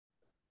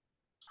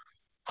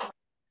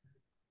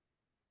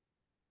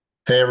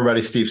Hey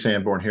everybody, Steve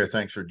Sanborn here.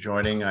 Thanks for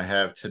joining. I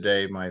have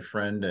today my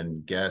friend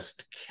and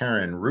guest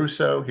Karen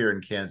Russo here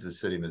in Kansas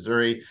City,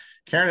 Missouri.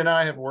 Karen and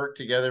I have worked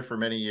together for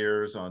many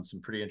years on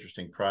some pretty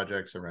interesting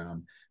projects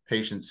around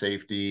patient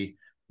safety,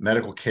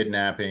 medical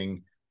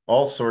kidnapping,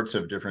 all sorts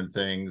of different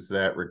things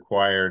that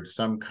required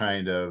some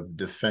kind of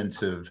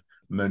defensive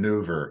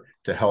maneuver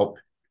to help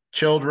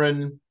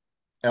children,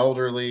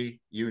 elderly,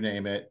 you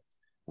name it.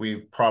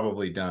 We've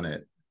probably done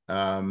it.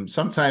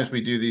 Sometimes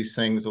we do these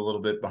things a little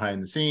bit behind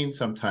the scenes,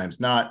 sometimes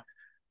not.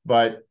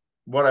 But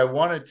what I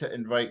wanted to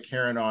invite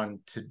Karen on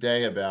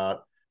today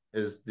about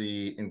is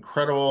the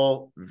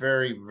incredible,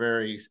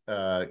 very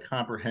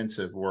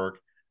comprehensive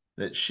work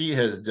that she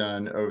has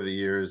done over the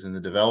years in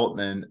the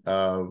development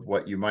of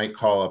what you might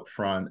call up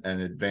front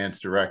an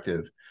advanced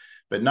directive,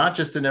 but not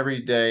just an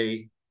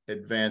everyday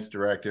advanced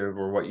directive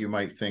or what you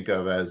might think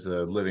of as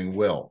a living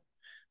will.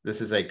 This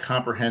is a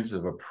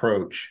comprehensive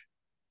approach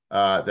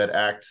that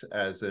acts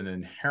as an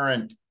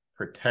inherent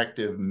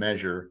protective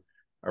measure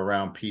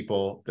around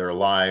people, their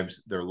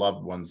lives, their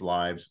loved ones'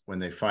 lives, when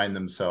they find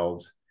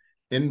themselves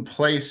in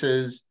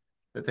places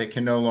that they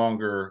can no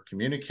longer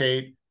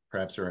communicate.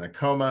 Perhaps they're in a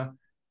coma,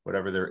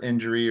 whatever their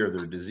injury or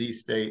their disease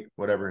state,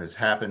 whatever has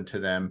happened to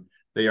them,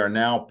 they are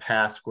now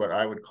past what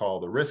I would call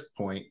the risk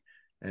point,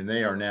 and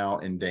they are now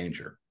in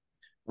danger,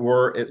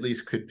 or at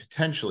least could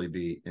potentially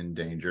be in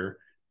danger,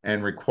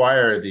 and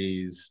require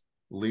these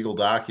legal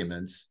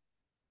documents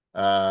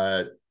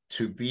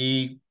to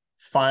be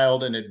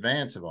filed in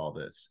advance of all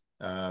this,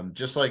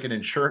 just like an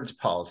insurance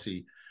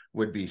policy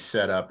would be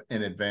set up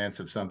in advance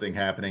of something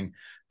happening.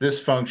 This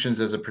functions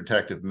as a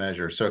protective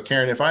measure. So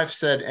Karen, if I've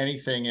said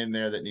anything in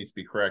there that needs to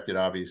be corrected,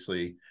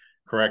 obviously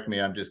correct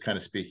me. I'm just kind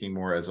of speaking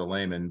more as a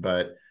layman,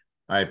 but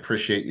I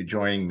appreciate you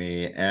joining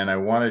me. And I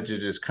wanted to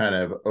just kind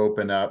of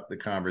open up the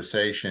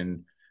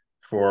conversation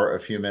for a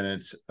few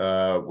minutes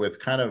with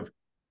kind of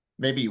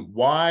maybe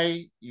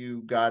why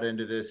you got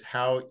into this,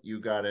 how you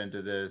got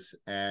into this,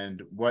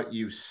 and what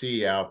you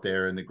see out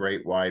there in the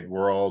great wide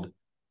world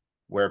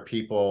where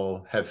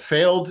people have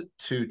failed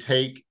to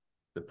take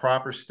the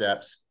proper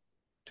steps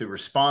to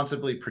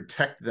responsibly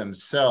protect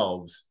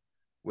themselves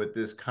with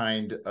this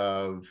kind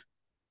of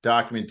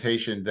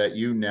documentation that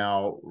you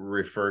now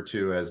refer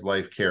to as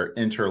LifeCare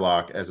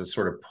Interlock as a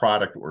sort of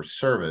product or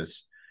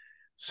service.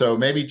 So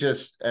maybe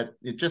just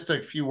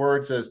a few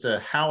words as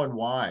to how and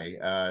why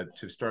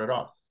to start it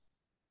off.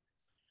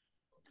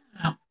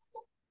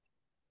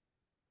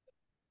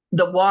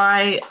 The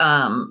why,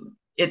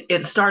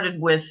 it started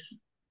with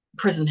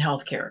prison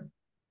healthcare.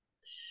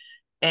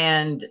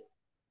 And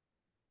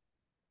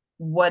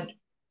what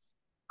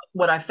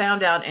I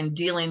found out in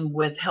dealing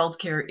with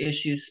healthcare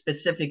issues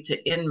specific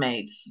to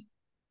inmates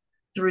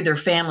through their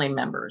family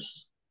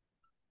members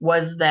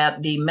was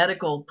that the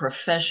medical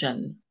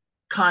profession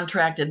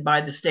contracted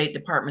by the state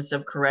departments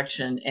of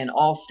correction in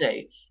all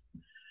states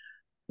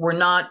were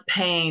not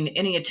paying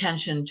any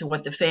attention to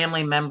what the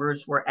family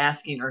members were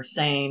asking or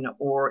saying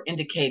or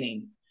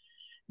indicating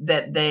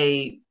that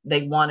they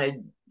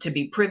wanted to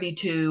be privy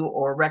to,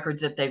 or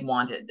records that they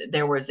wanted.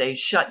 There was a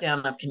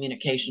shutdown of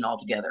communication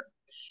altogether.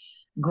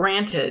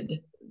 Granted,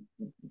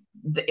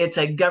 it's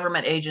a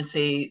government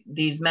agency.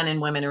 These men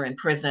and women are in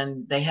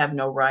prison. They have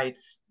no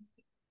rights.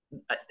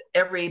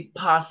 Every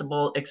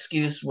possible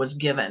excuse was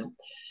given.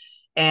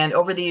 And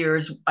over the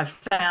years, I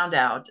found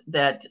out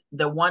that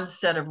the one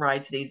set of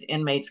rights these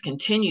inmates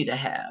continue to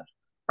have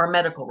are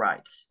medical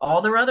rights.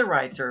 All their other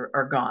rights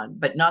are gone,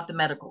 but not the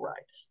medical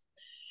rights.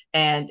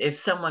 And if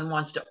someone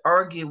wants to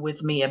argue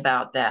with me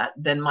about that,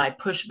 then my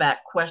pushback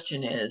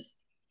question is,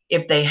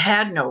 if they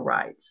had no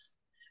rights,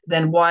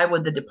 then why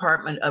would the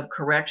Department of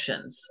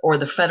Corrections or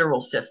the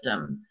federal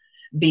system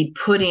be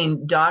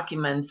putting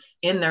documents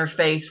in their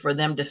face for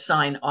them to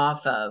sign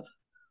off of,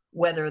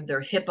 whether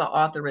they're HIPAA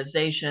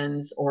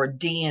authorizations or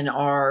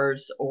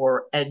DNRs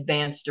or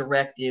advanced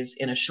directives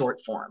in a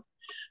short form?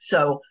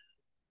 So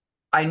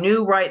I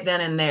knew right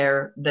then and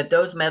there that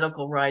those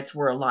medical rights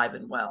were alive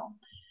and well.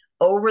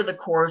 Over the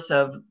course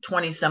of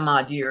 20 some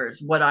odd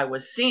years, what I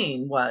was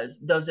seeing was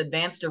those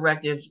advanced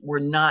directives were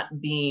not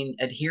being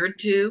adhered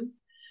to.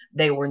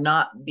 They were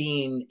not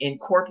being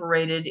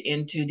incorporated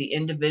into the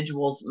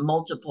individual's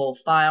multiple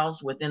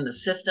files within the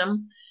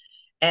system.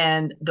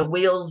 And the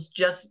wheels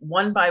just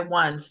one by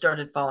one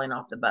started falling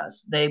off the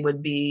bus. They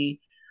would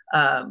be,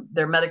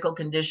 their medical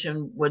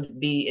condition would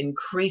be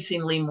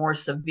increasingly more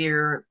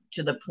severe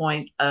to the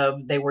point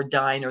of they were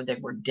dying or they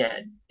were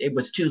dead. It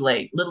was too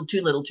late, little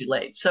too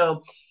late.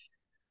 So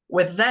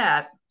with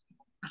that,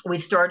 we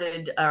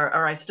started,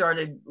 or I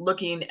started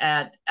looking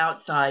at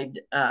outside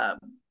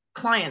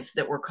clients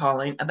that were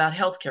calling about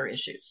healthcare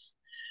issues.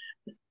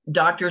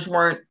 Doctors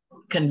weren't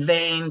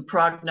conveying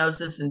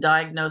prognosis and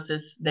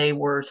diagnosis. They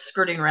were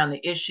skirting around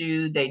the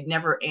issue. They'd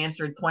never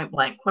answered point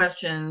blank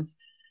questions.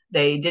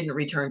 They didn't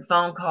return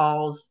phone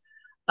calls.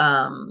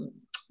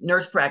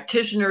 Nurse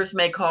practitioners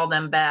may call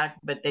them back,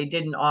 but they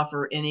didn't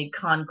offer any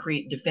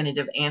concrete,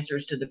 definitive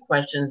answers to the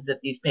questions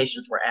that these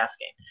patients were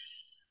asking.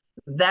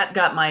 That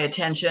got my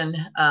attention.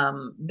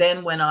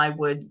 Then when I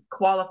would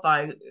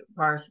qualify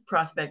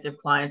prospective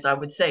clients, I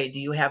would say, do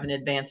you have an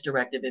advance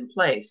directive in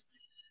place?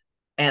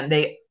 And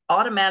they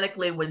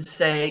automatically would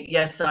say,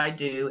 yes, I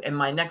do. And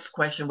my next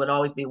question would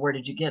always be, where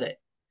did you get it?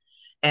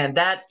 And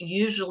that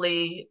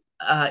usually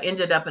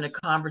ended up in a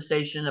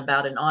conversation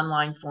about an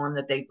online form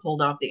that they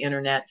pulled off the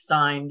internet,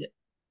 signed,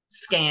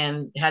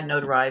 scanned, had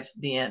notarized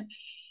the end.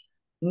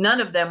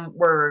 None of them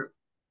were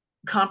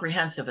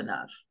comprehensive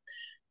enough.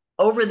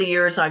 Over the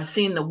years, I've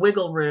seen the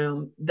wiggle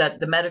room that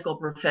the medical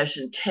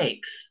profession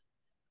takes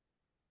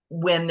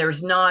when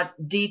there's not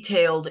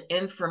detailed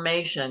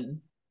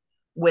information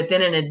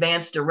within an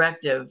advance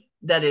directive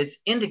that is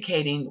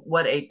indicating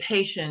what a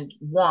patient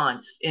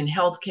wants in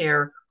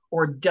healthcare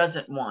or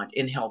doesn't want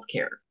in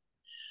healthcare.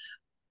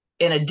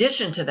 In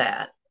addition to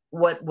that,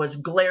 what was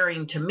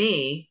glaring to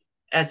me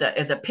as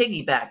a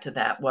piggyback to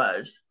that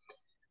was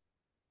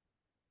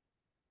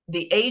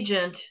the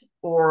agent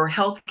or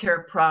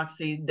healthcare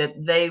proxy that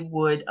they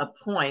would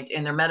appoint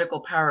in their medical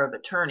power of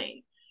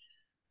attorney.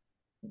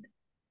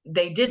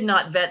 They did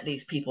not vet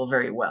these people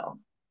very well.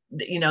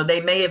 You know,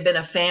 they may have been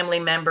a family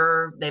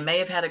member, they may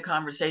have had a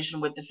conversation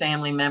with the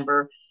family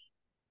member.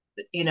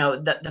 You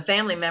know, the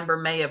family member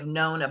may have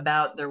known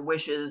about their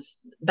wishes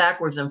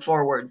backwards and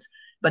forwards,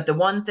 but the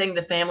one thing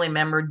the family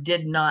member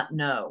did not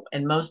know,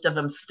 and most of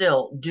them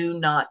still do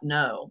not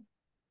know,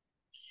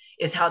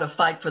 is how to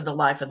fight for the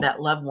life of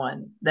that loved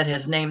one that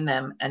has named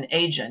them an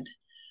agent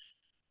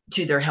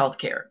to their health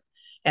care.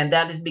 And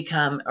that has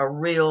become a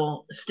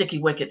real sticky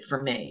wicket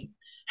for me.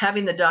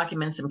 Having the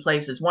documents in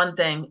place is one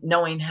thing,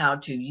 knowing how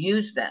to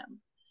use them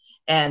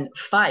and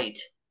fight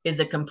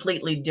is a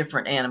completely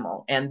different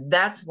animal. And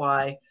that's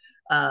why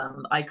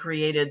I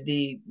created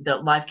the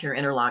LifeCare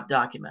Interlock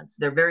documents.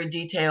 They're very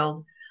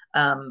detailed.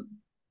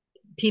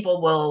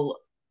 People will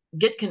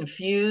get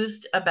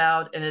confused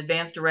about an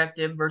advance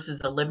directive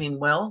versus a living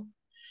will.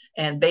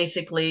 And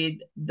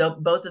basically,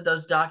 both of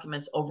those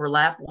documents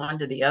overlap one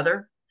to the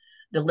other.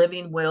 The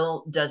living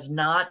will does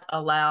not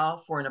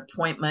allow for an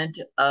appointment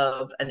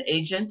of an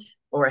agent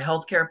or a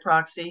healthcare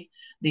proxy.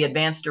 The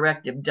advance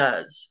directive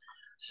does.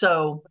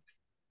 So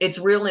it's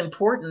real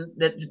important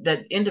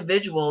that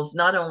individuals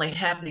not only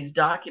have these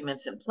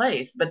documents in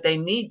place, but they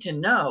need to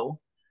know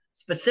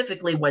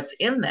specifically what's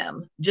in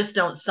them. Just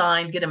don't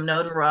sign, get them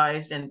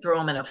notarized, and throw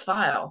them in a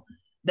file.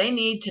 They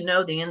need to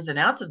know the ins and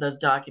outs of those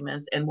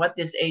documents and what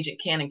this agent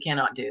can and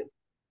cannot do.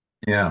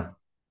 Yeah.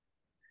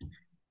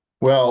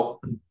 Well,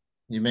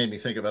 you made me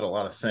think about a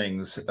lot of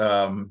things in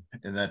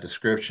that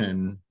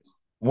description.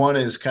 One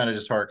is kind of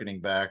just harkening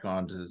back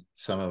onto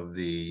some of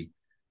the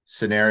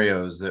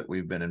scenarios that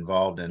we've been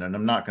involved in, and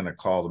I'm not going to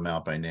call them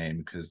out by name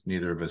because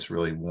neither of us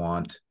really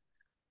want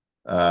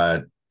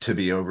to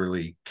be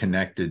overly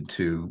connected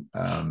to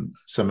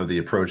some of the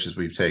approaches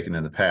we've taken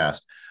in the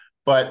past.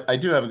 But I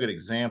do have a good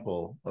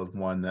example of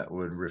one that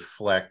would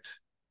reflect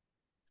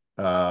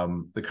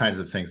the kinds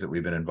of things that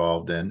we've been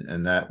involved in,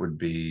 and that would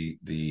be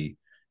the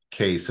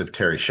case of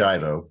Terry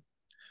Schiavo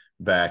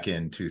back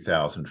in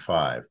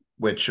 2005,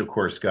 which of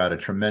course got a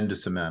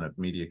tremendous amount of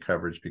media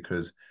coverage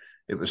because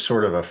it was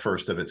sort of a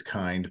first of its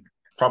kind,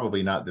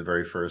 probably not the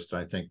very first.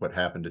 I think what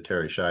happened to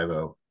Terry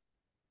Schiavo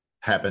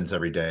happens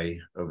every day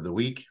of the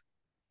week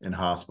in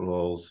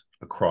hospitals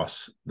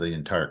across the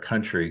entire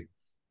country.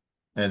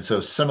 And so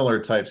similar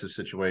types of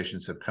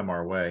situations have come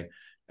our way.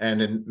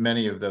 And in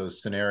many of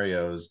those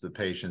scenarios, the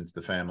patients,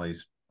 the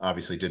families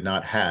obviously did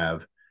not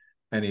have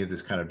any of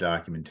this kind of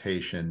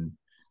documentation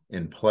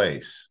in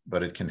place,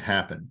 but it can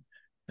happen.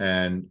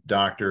 And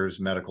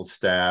doctors, medical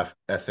staff,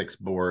 ethics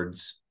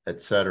boards,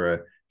 et cetera,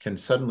 can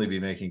suddenly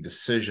be making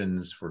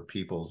decisions for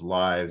people's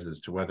lives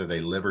as to whether they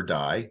live or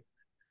die.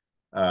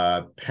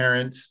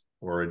 Parents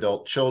or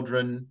adult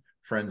children,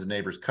 friends and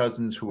neighbors,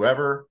 cousins,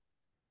 whoever,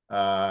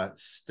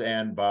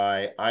 stand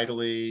by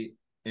idly,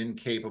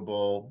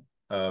 incapable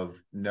of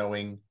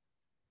knowing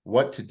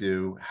what to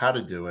do, how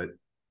to do it.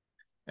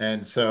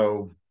 And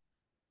so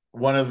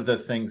one of the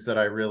things that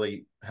I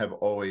really have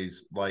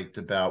always liked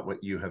about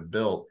what you have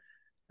built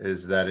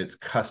is that it's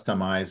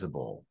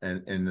customizable,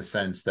 and in the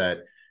sense that,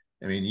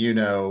 I mean, you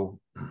know,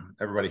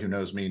 everybody who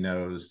knows me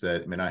knows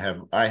that, I mean,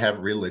 I have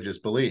religious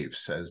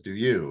beliefs, as do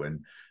you.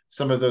 And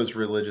some of those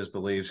religious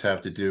beliefs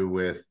have to do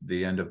with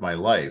the end of my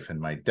life and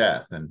my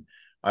death. And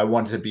I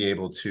want to be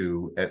able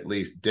to at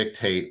least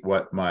dictate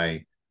what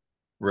my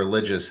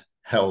religious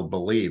held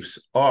beliefs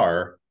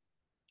are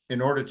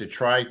in order to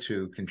try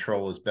to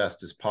control as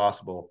best as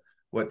possible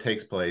what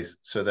takes place,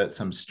 so that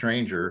some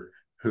stranger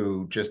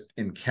who just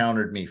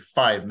encountered me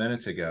 5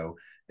 minutes ago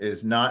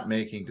is not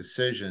making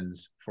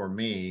decisions for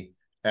me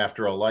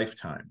after a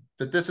lifetime.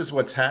 That this is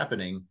what's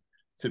happening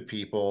to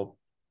people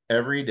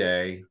every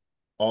day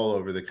all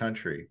over the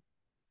country.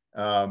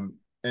 And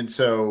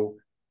so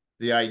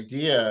the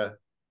idea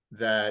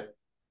that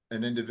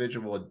an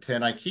individual,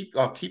 and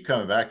I'll keep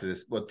coming back to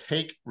this, will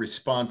take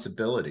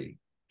responsibility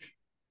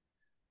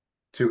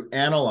to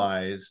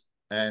analyze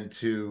and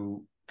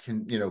to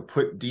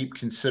put deep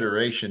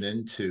consideration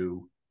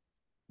into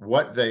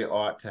what they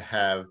ought to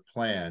have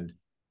planned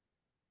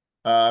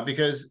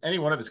because any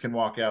one of us can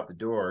walk out the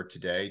door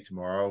today,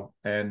 tomorrow,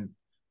 and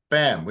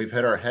bam, we've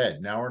hit our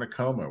head. Now we're in a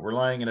coma. We're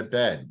lying in a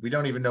bed. We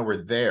don't even know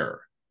we're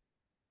there.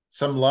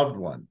 Some loved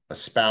one, a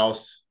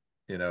spouse,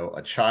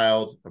 a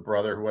child, a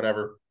brother,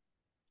 whatever,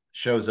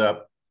 shows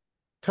up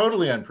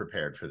totally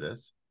unprepared for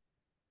this,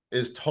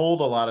 is told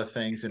a lot of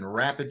things in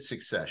rapid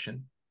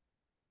succession.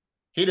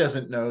 He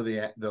doesn't know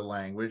the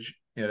language.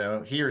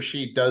 He or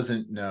she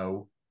doesn't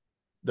know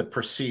the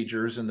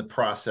procedures and the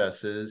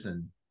processes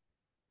and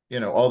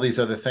all these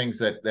other things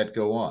that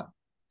go on.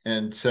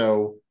 And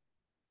so,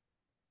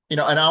 and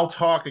I'll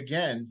talk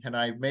again, and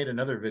I made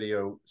another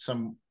video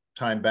some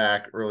time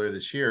back earlier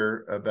this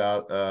year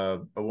about a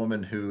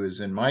woman who is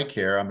in my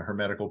care. I'm her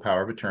medical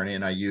power of attorney,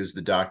 and I use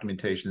the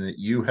documentation that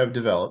you have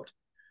developed,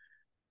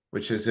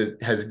 which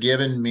has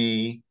given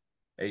me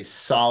a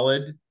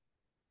solid,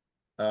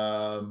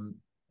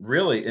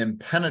 really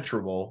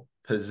impenetrable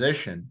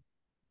position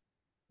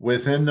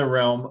within the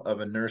realm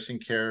of a nursing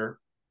care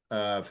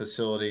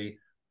facility,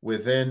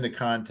 within the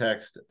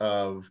context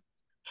of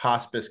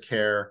hospice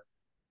care,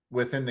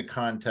 within the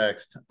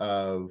context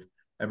of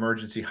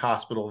emergency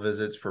hospital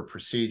visits for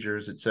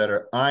procedures, et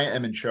cetera. I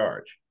am in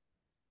charge.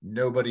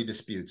 Nobody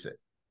disputes it.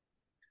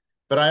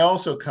 But I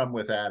also come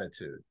with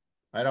attitude.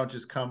 I don't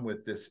just come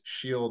with this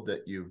shield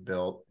that you've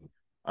built.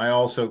 I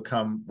also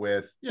come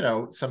with,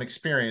 some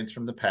experience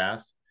from the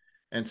past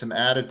and some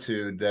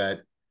attitude that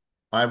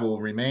I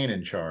will remain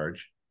in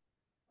charge.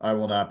 I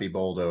will not be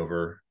bowled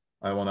over.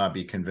 I will not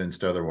be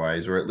convinced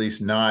otherwise, or at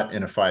least not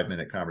in a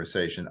 5-minute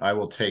conversation. I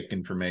will take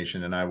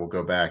information and I will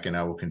go back and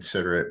I will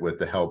consider it with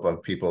the help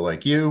of people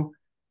like you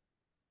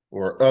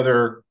or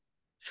other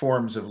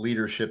forms of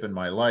leadership in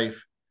my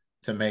life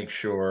to make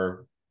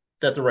sure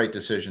that the right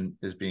decision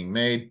is being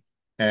made.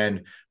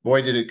 And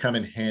boy, did it come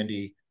in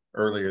handy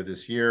earlier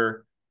this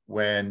year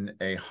when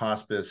a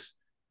hospice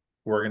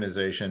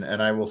organization,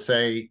 and I will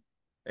say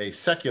a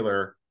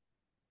secular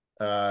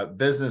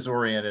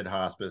business-oriented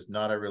hospice,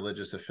 not a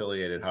religious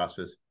affiliated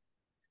hospice,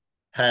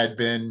 had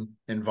been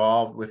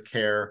involved with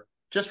care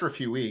just for a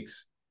few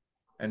weeks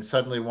and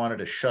suddenly wanted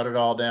to shut it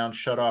all down,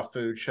 shut off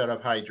food, shut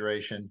off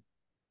hydration.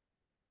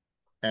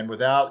 And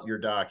without your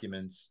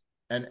documents,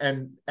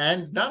 and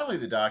not only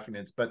the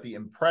documents, but the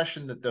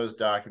impression that those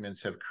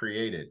documents have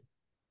created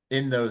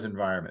in those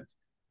environments.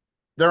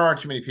 There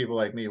aren't too many people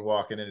like me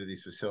walking into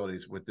these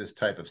facilities with this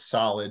type of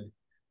solid,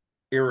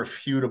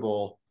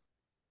 irrefutable,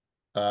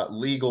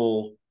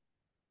 legal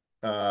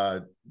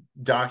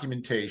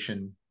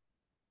documentation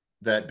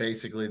that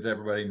basically lets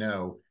everybody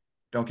know,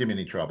 don't give me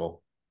any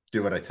trouble,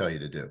 do what I tell you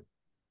to do.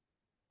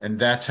 And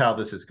that's how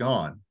this has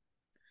gone.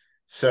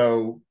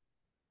 So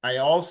I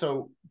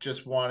also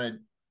just wanted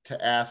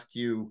to ask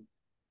you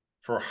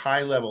for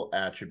high-level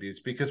attributes,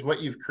 because what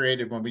you've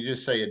created, when we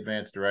just say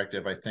advanced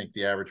directive, I think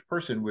the average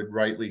person would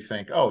rightly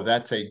think, oh,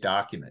 that's a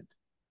document.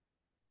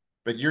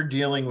 But you're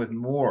dealing with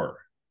more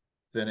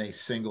than a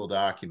single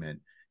document.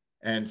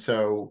 And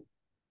so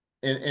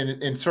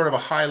in sort of a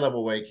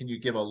high-level way, can you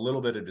give a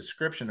little bit of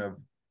description of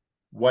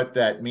what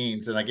that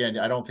means? And again,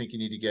 I don't think you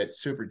need to get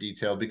super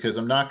detailed because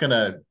I'm not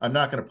gonna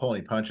pull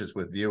any punches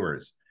with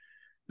viewers.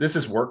 This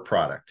is work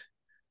product.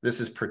 This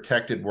is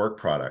protected work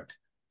product.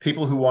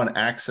 People who want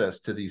access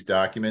to these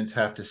documents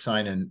have to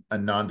sign a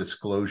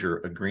non-disclosure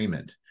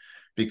agreement,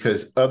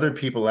 because other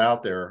people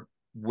out there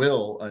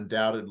will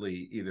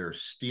undoubtedly either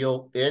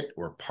steal it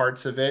or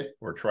parts of it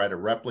or try to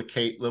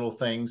replicate little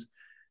things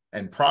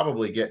and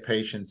probably get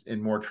patients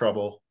in more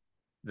trouble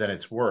than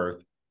it's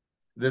worth.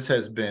 This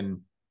has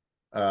been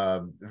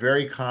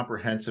very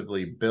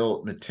comprehensively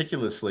built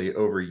meticulously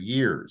over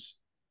years,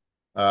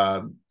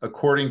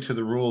 according to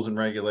the rules and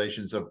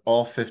regulations of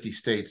all 50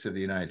 states of the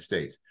United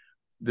States.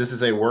 This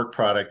is a work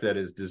product that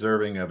is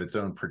deserving of its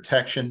own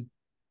protection.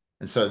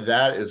 And so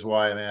that is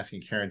why I'm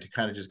asking Karen to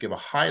kind of just give a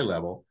high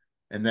level.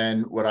 And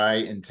then what I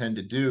intend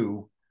to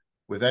do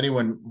with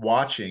anyone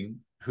watching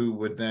who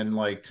would then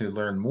like to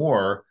learn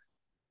more,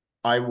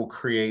 I will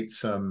create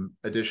some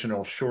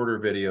additional shorter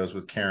videos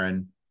with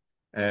Karen,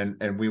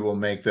 and we will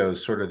make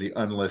those sort of the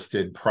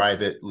unlisted,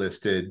 private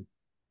listed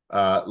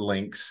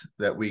links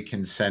that we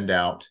can send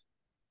out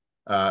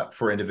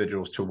for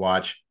individuals to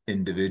watch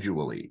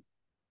individually.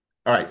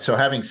 All right, so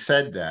having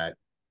said that,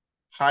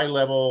 high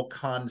level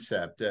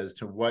concept as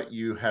to what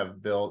you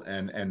have built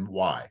and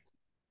why.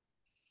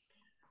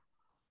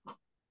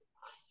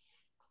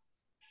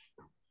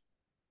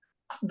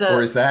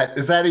 Or is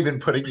that even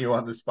putting you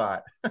on the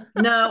spot?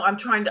 No, I'm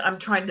trying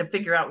to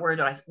figure out where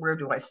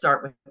do I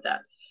start with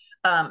that.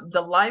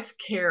 The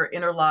LifeCare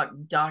Interlock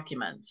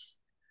documents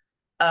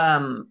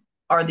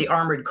are the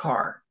armored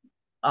car.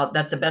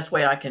 That's the best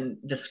way I can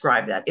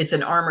describe that. It's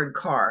an armored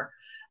car.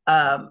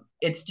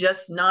 It's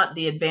just not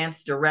the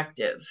advanced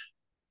directive,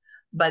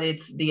 but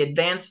it's the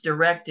advanced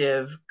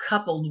directive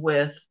coupled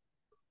with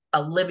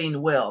a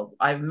living will.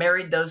 I've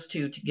married those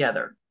two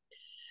together.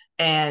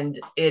 And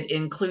it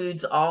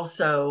includes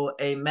also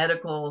a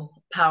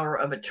medical power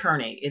of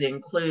attorney. It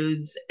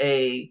includes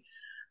a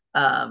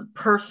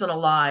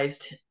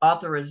personalized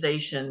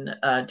authorization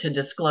to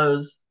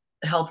disclose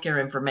healthcare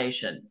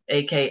information,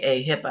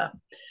 aka HIPAA.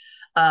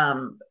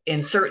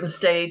 In certain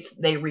states,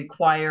 they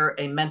require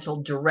a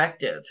mental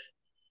directive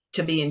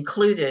to be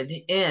included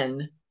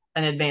in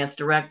an advance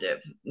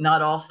directive.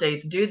 Not all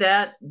states do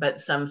that,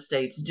 but some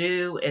states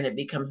do, and it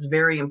becomes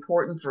very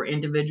important for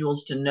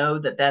individuals to know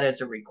that that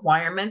is a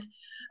requirement,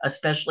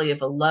 especially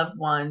if a loved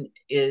one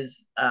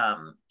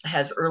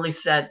has early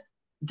set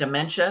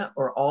dementia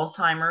or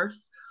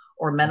Alzheimer's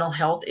or mental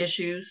health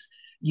issues.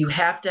 You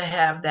have to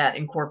have that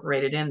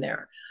incorporated in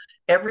there.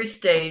 Every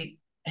state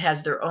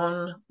has their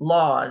own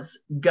laws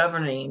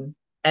governing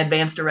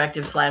advance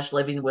directive slash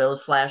living will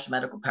slash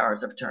medical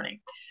powers of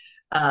attorney.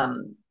 I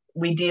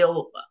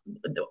deal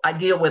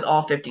with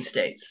all 50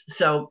 states.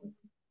 So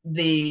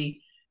the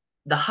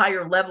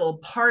higher level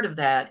part of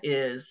that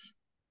is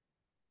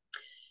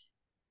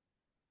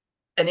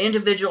an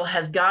individual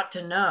has got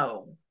to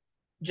know,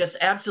 just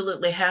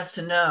absolutely has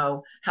to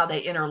know how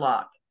they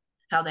interlock,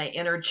 how they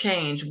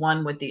interchange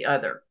one with the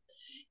other.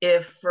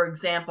 If, for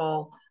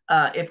example,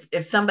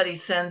 if somebody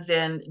sends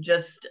in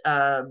just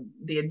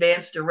the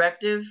advance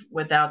directive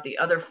without the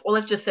other, well,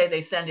 let's just say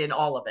they send in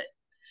all of it.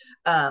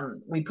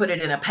 We put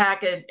it in a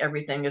packet.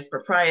 Everything is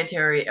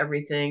proprietary.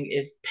 Everything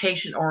is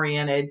patient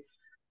oriented.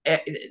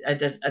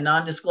 A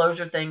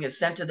non-disclosure thing is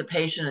sent to the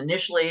patient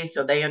initially,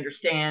 so they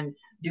understand.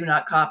 Do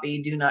not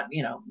copy. Do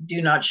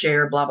not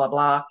share. Blah blah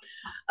blah.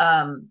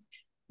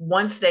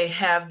 Once they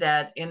have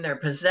that in their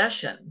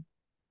possession,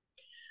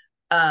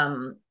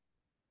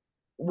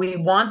 we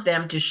want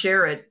them to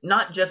share it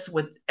not just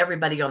with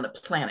everybody on the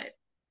planet.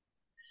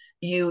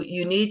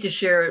 You need to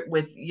share it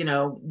with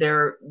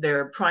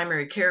their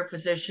primary care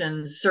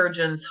physicians,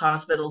 surgeons,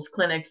 hospitals,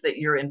 clinics that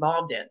you're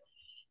involved in.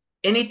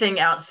 Anything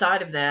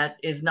outside of that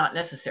is not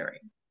necessary.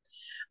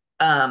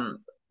 Let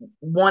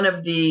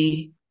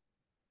me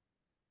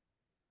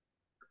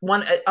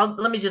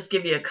just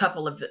give you a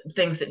couple of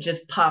things that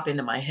just pop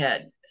into my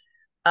head.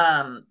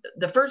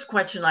 The first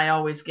question I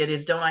always get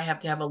is, don't I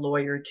have to have a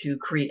lawyer to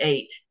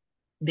create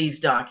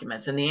these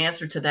documents? And the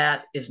answer to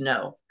that is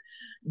no.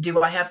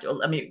 Do I have to,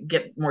 let me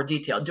get more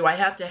detail. Do I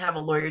have to have a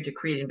lawyer to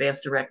create an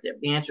advance directive?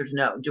 The answer is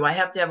no. Do I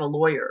have to have a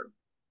lawyer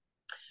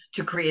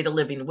to create a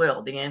living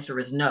will? The answer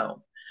is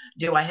no.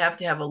 Do I have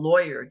to have a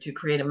lawyer to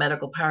create a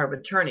medical power of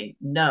attorney?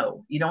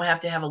 No. You don't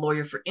have to have a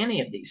lawyer for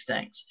any of these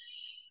things.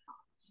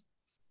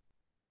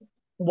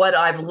 What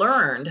I've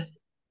learned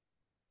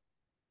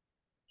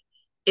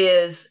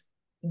is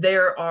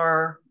there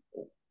are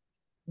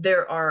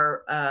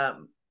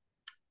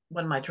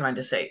what am I trying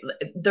to say?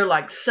 They're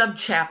like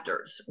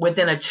sub-chapters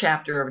within a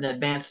chapter of an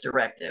advance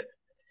directive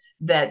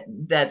that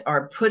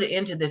are put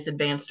into this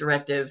advance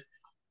directive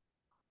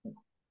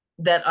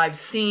that I've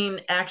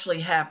seen actually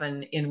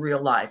happen in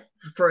real life.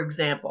 For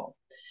example,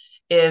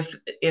 if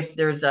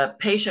there's a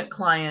patient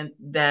client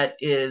that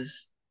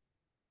is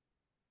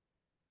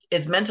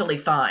mentally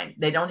fine,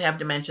 they don't have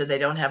dementia, they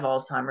don't have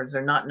Alzheimer's,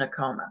 they're not in a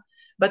coma,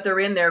 but they're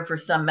in there for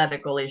some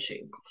medical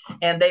issue,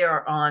 and they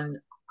are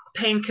on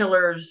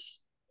painkillers,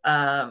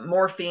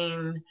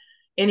 morphine,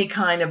 any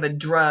kind of a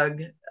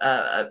drug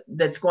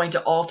that's going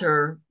to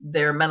alter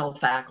their mental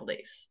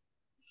faculties.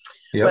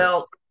 Yep.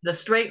 Well, the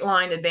straight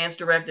line advance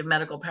directive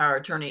medical power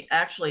attorney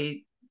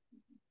actually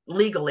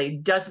legally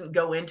doesn't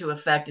go into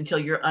effect until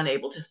you're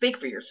unable to speak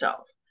for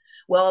yourself.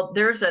 Well,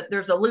 there's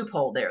a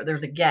loophole there.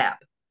 There's a gap,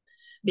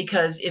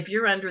 because if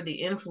you're under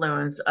the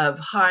influence of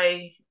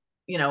high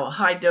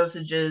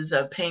dosages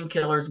of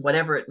painkillers,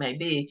 whatever it may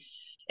be,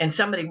 and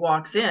somebody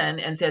walks in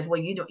and says,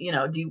 well,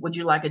 would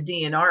you like a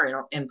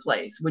DNR in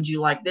place? Would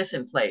you like this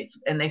in place?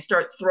 And they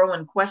start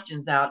throwing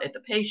questions out at the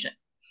patient.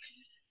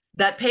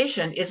 That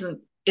patient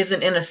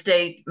isn't in a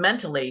state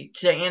mentally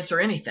to answer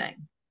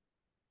anything.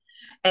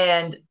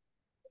 And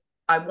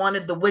I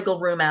wanted the wiggle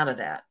room out of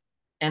that.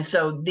 And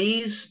so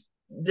this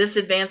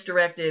advance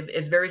directive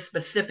is very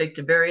specific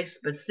to very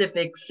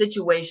specific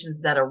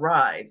situations that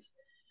arise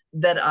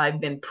that I've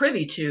been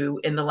privy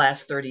to in the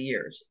last 30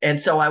 years. And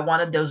so I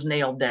wanted those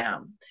nailed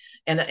down.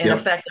 And in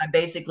effect, I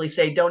basically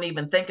say, don't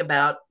even think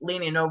about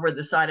leaning over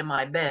the side of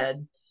my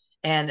bed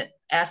and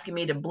asking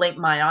me to blink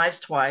my eyes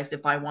twice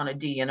if I want a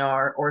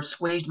DNR, or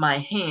squeeze my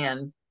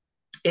hand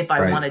if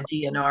I want a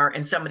DNR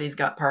and somebody's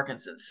got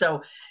Parkinson's.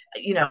 So,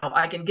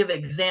 I can give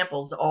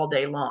examples all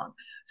day long.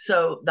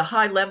 So the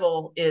high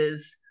level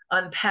is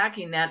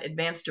unpacking that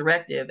advance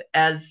directive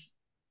as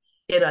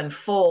it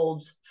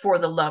unfolds for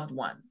the loved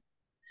one.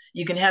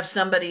 You can have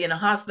somebody in a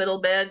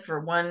hospital bed for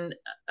one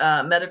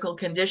medical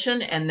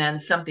condition, and then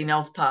something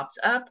else pops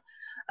up.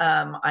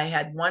 I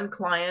had one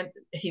client,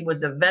 he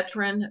was a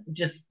veteran,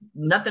 just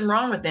nothing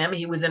wrong with him.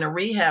 He was in a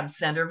rehab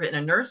center in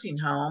a nursing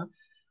home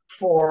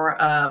for,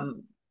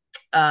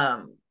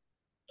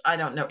 I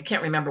don't know, I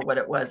can't remember what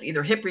it was,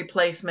 either hip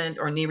replacement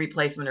or knee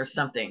replacement or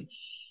something.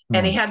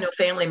 And he had no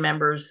family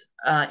members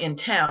in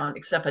town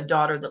except a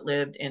daughter that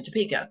lived in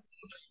Topeka.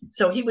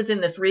 So he was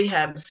in this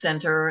rehab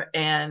center,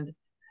 and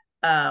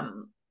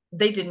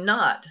they did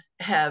not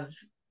have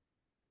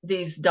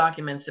these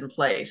documents in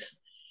place.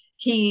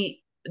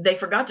 They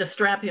forgot to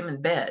strap him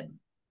in bed.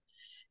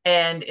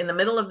 And in the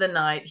middle of the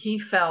night, he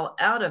fell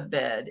out of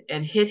bed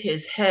and hit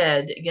his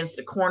head against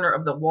the corner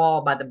of the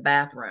wall by the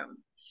bathroom.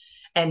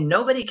 And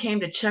nobody came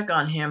to check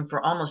on him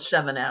for almost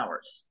 7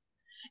 hours.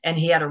 And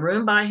he had a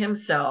room by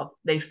himself.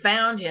 They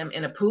found him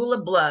in a pool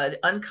of blood,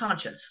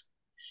 unconscious,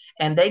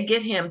 and they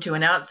get him to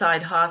an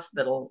outside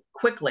hospital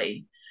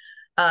quickly,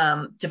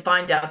 to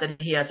find out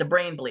that he has a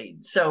brain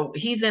bleed. So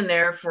he's in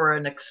there for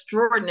an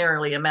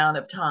extraordinarily amount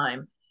of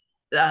time.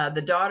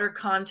 The daughter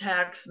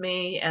contacts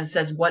me and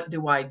says, "What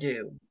do I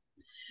do?"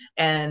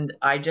 And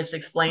I just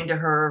explained to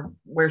her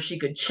where she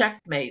could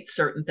checkmate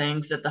certain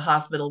things that the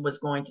hospital was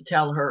going to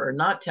tell her or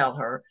not tell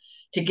her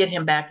to get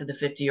him back to the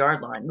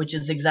 50-yard line, which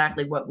is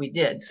exactly what we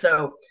did.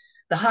 So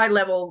the high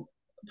level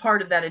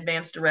part of that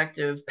advanced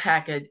directive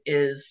packet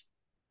is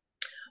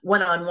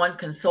one-on-one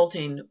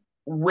consulting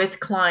with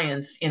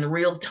clients in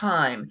real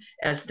time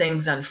as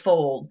things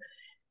unfold,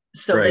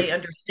 so Right. they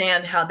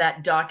understand how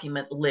that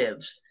document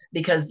lives,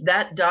 because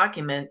that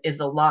document is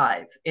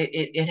alive.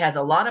 It has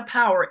a lot of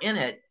power in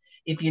it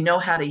if you know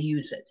how to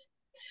use it.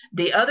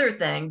 The other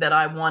thing that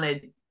I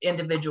wanted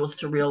individuals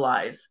to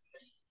realize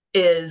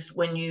is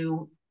when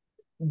you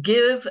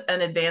give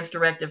an advanced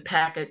directive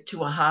packet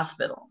to a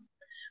hospital,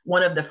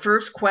 one of the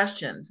first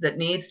questions that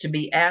needs to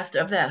be asked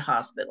of that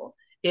hospital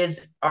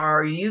is,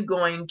 are you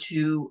going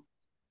to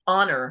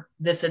honor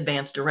this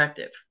advanced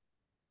directive?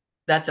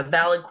 That's a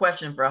valid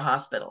question for a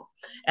hospital,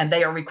 and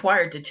they are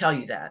required to tell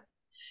you that.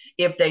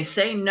 If they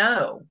say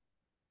no,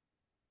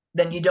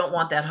 then you don't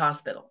want that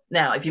hospital.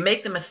 Now, if you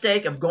make the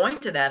mistake of going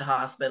to that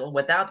hospital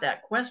without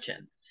that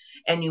question,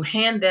 and you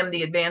hand them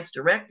the advanced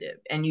directive,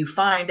 and you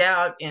find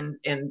out in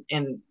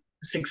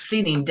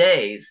succeeding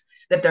days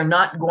that they're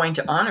not going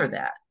to honor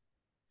that,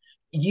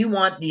 you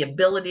want the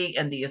ability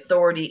and the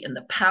authority and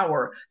the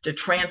power to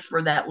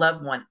transfer that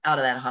loved one out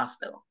of that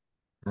hospital.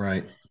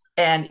 Right.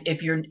 And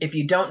if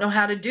you don't know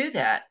how to do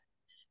that,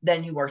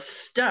 then you are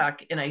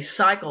stuck in a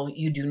cycle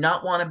you do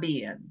not want to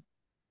be in.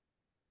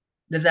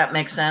 Does that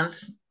make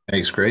sense?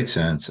 Makes great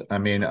sense. I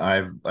mean,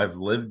 I've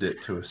lived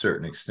it to a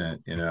certain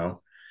extent, you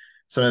know.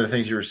 Some of the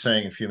things you were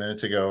saying a few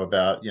minutes ago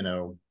about, you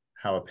know,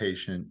 how a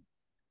patient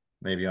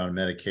may be on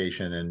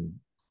medication and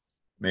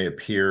may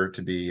appear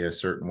to be a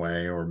certain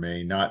way or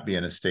may not be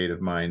in a state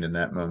of mind in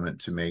that moment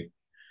to make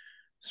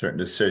certain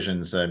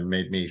decisions, that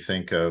made me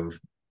think of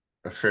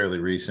a fairly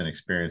recent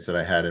experience that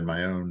I had in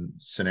my own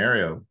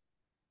scenario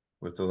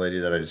with the lady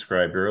that I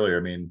described earlier.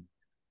 I mean,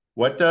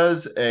 what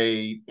does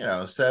a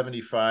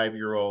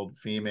 75-year-old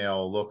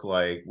female look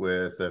like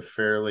with a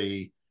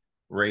fairly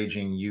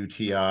raging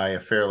UTI, a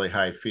fairly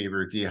high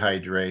fever,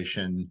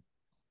 dehydration?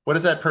 What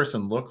does that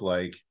person look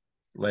like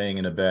laying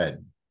in a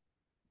bed?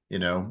 You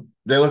know,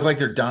 they look like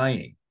they're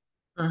dying,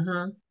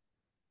 Mm-hmm.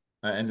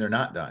 and they're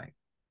not dying.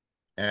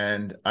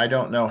 And I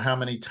don't know how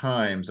many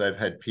times I've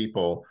had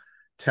people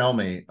tell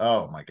me,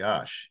 "Oh my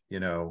gosh, you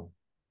know,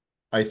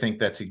 I think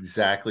that's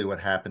exactly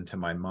what happened to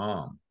my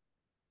mom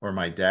or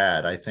my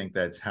dad. I think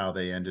that's how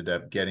they ended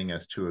up getting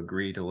us to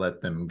agree to let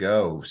them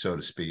go, so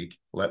to speak,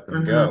 let them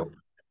Mm-hmm. go."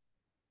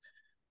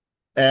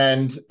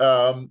 And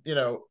uh,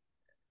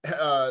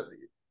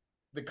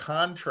 the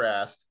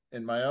contrast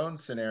in my own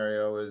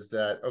scenario is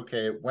that,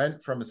 okay, it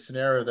went from a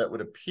scenario that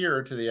would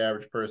appear to the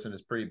average person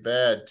as pretty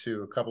bad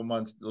to a couple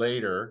months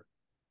later,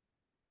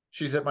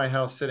 she's at my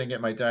house sitting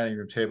at my dining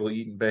room table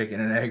eating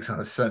bacon and eggs on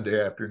a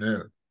Sunday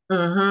afternoon.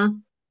 Mm-hmm.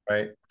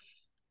 Right.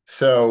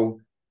 So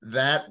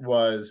that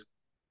was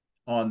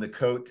on the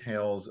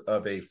coattails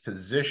of a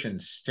physician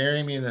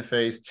staring me in the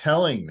face,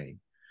 telling me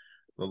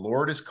the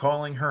Lord is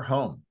calling her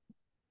home.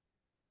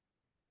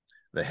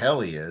 The hell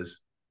he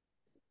is.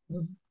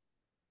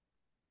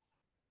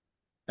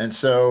 And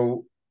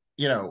so,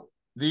 you know,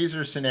 these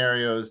are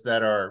scenarios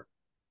that are,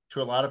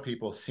 to a lot of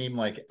people, seem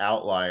like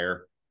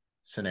outlier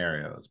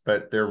scenarios,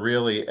 but they're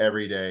really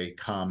everyday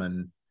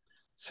common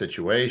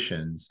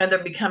situations. And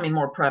they're becoming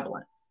more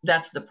prevalent.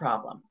 That's the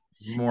problem.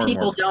 More and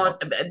more People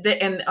prevalent.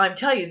 don't, and I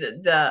tell you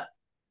that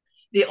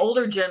the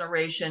older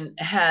generation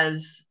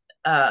has,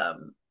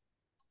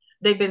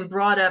 they've been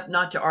brought up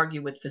not to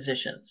argue with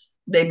physicians.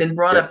 They've been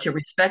brought up Yep. to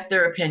respect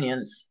their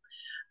opinions,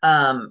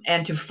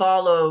 and to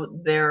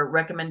follow their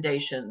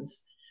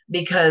recommendations,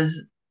 because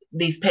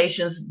these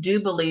patients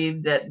do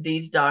believe that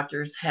these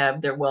doctors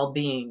have their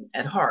well-being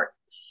at heart.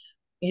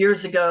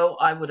 Years ago,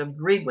 I would have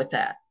agreed with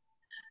that.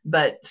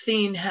 But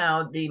seeing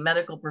how the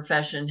medical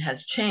profession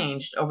has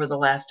changed over the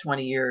last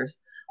 20 years,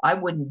 I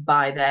wouldn't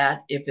buy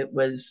that if it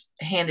was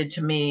handed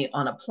to me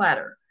on a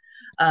platter.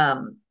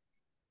 Um,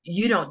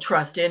 you don't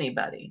trust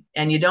anybody,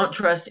 and you don't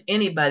trust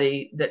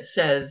anybody that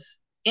says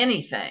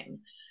anything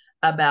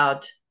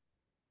about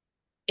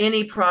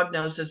any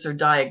prognosis or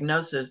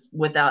diagnosis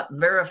without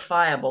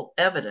verifiable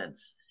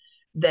evidence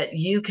that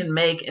you can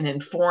make an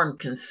informed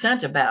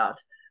consent about,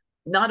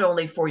 not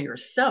only for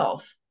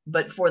yourself,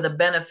 but for the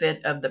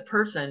benefit of the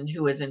person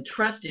who has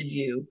entrusted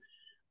you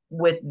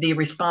with the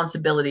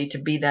responsibility to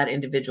be that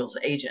individual's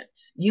agent.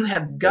 You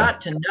have Yeah.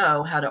 got to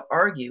know how to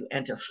argue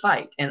and to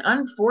fight. And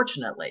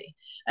unfortunately,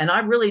 and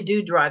I really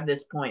do drive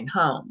this point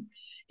home,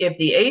 If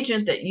the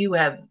agent that you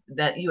have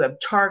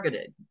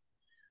targeted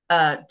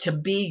to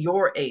be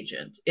your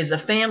agent is a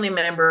family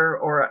member,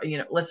 or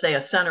let's say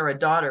a son or a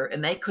daughter,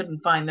 and they couldn't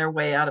find their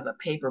way out of a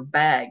paper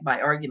bag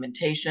by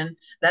argumentation,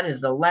 that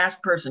is the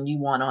last person you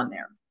want on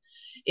there.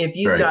 If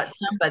you've Right. got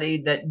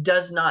somebody that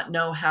does not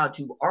know how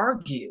to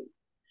argue,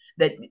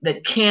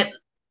 that can't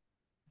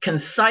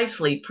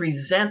concisely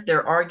present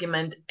their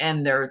argument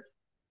and their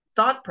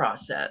thought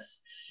process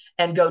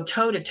and go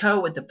toe to toe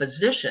with the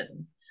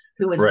physician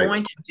who is Right.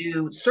 going to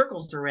do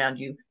circles around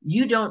you,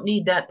 you don't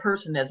need that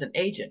person as an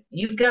agent.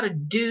 You've got to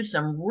do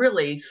some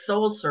really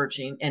soul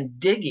searching and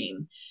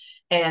digging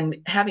and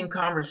having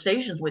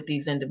conversations with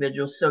these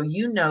individuals so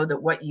you know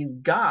that what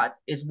you've got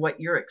is what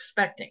you're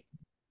expecting.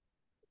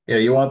 Yeah,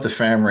 you want the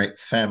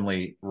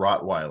family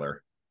Rottweiler,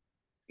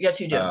 Yes,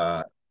 you do.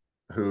 uh,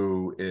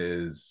 who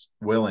is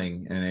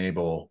willing and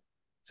able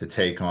to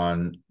take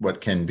on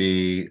what can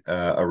be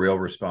a real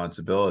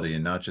responsibility,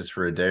 and not just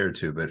for a day or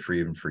two, but for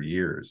even for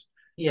years.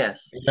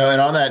 Yes.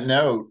 And on that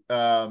note,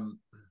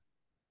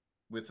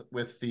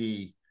 with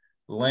the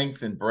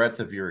length and breadth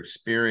of your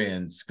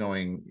experience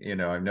going,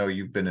 I know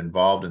you've been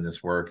involved in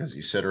this work, as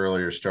you said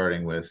earlier,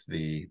 starting with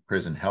the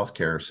prison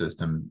healthcare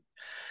system.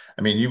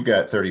 I mean, you've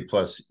got 30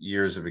 plus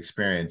years of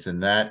experience,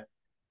 and that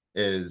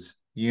is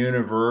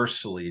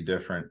universally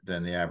different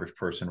than the average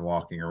person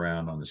walking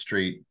around on the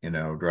street,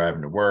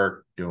 driving to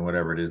work, doing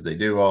whatever it is they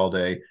do all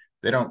day.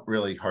 They don't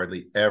really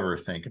hardly ever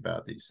think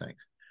about these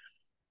things.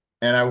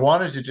 And I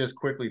wanted to just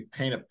quickly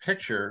paint a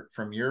picture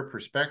from your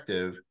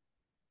perspective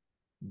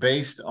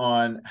based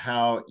on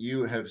how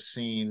you have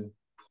seen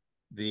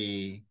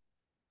the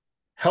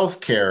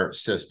healthcare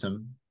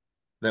system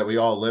that we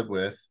all live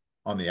with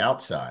on the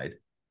outside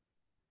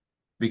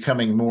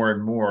becoming more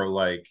and more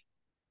like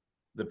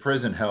the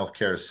prison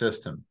healthcare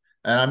system.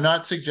 And I'm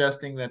not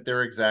suggesting that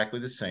they're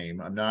exactly the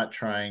same. I'm not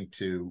trying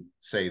to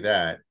say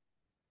that,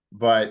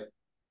 but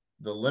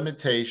the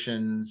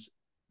limitations,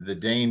 the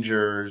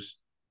dangers,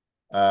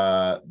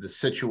 the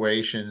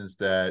situations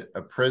that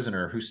a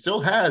prisoner who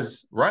still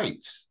has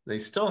rights, they're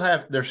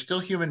still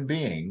human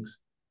beings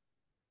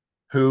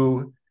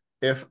who,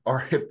 if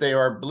they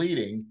are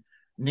bleeding,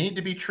 need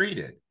to be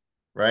treated,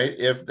 right?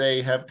 If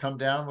they have come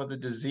down with a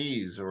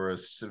disease or a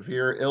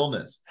severe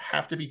illness,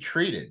 have to be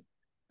treated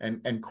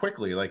and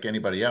quickly like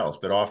anybody else.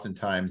 But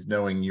oftentimes,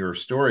 knowing your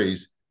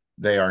stories,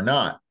 they are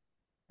not.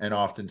 And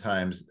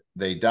oftentimes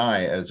they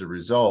die as a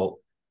result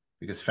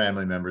because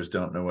family members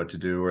don't know what to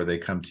do or they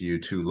come to you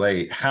too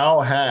late.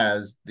 How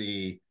has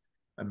the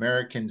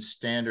American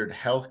standard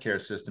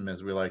healthcare system,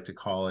 as we like to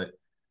call it,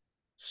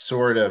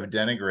 sort of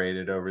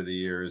denigrated over the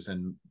years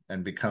and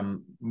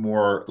become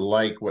more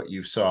like what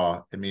you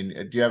saw? I mean,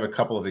 do you have a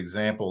couple of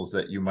examples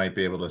that you might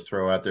be able to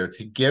throw out there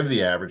to give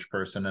the average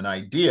person an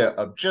idea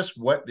of just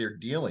what they're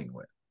dealing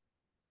with?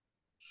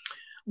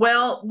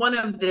 Well, one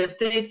of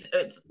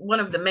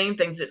the main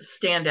things that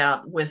stand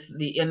out with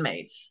the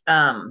inmates,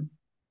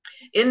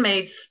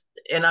 inmates,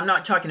 and I'm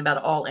not talking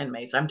about all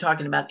inmates. I'm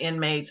talking about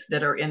inmates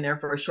that are in there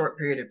for a short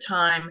period of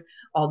time.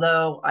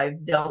 Although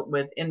I've dealt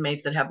with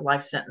inmates that have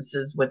life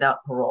sentences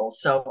without parole,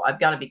 so I've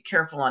got to be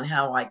careful on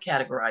how I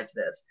categorize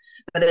this.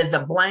 But as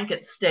a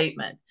blanket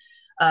statement,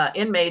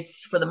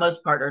 inmates, for the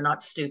most part, are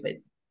not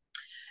stupid,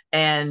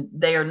 and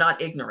they are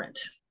not ignorant.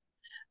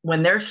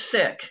 When they're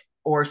sick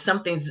or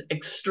something's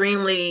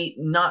extremely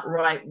not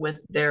right with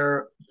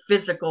their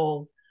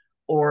physical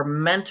or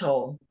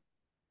mental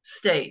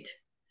state,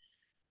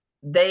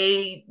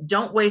 they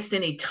don't waste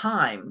any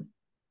time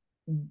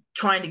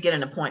trying to get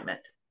an appointment.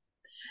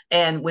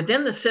 And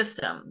within the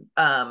system,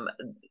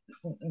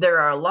 there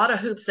are a lot of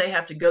hoops they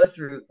have to go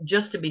through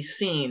just to be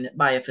seen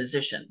by a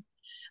physician.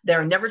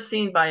 They're never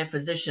seen by a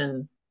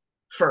physician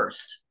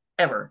first,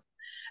 ever.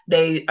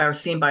 They are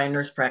seen by a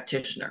nurse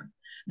practitioner.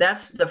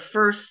 That's the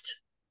first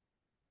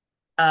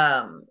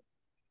um,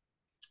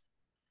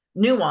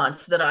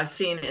 nuance that I've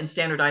seen in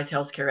standardized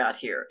healthcare out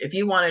here. If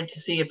you wanted to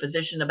see a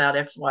physician about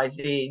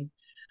XYZ,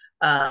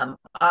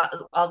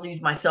 I'll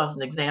use myself as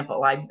an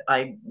example.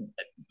 I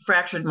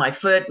fractured my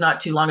foot not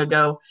too long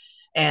ago,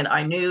 and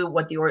I knew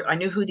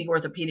who the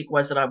orthopedic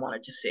was that I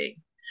wanted to see.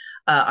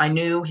 I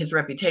knew his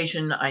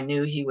reputation. I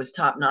knew he was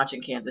top notch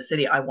in Kansas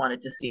City. I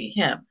wanted to see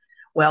him.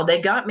 Well,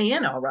 they got me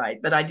in all right,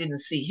 but I didn't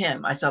see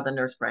him. I saw the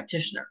nurse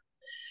practitioner.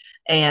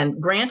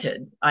 And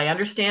granted, I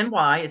understand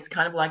why. It's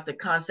kind of like the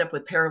concept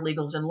with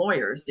paralegals and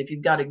lawyers. If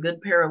you've got a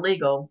good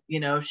paralegal,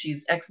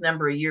 she's X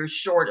number of years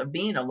short of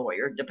being a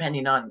lawyer,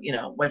 depending on,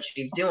 what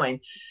she's doing.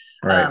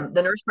 Right.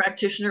 The nurse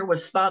practitioner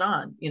was spot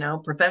on,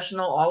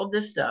 professional, all of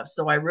this stuff.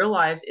 So I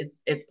realized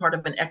it's part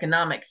of an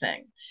economic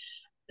thing.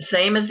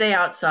 Same as the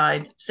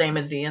outside, same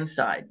as the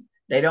inside.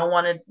 They don't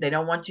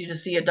want you to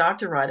see a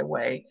doctor right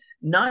away,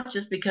 not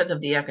just because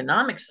of the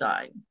economic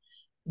side,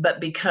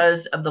 but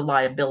because of the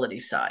liability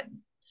side.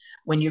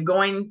 When you're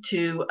going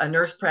to a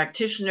nurse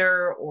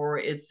practitioner, or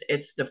it's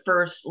the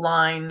first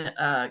line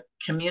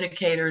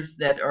communicators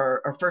that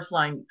are or first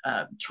line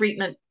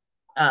treatment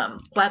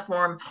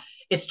platform,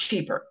 it's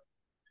cheaper.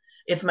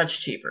 It's much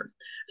cheaper.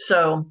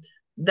 So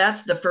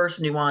That's the first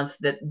nuance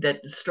that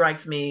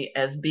strikes me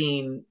as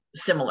being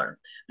similar.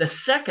 The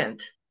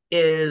second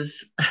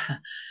is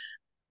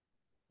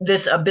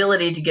this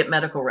ability to get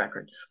medical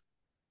records.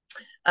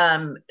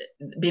 Um,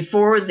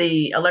 Before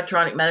the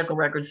electronic medical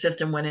record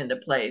system went into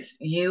place,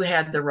 you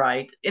had the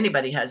right,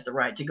 anybody has the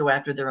right to go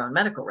after their own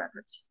medical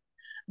records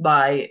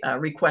by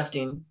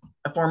requesting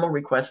a formal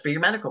request for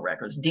your medical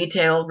records,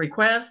 detailed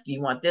request.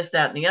 You want this,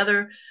 that, and the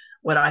other.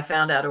 What I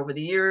found out over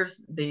the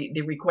years,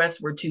 the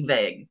requests were too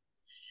vague.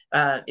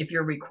 If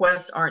your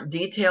requests aren't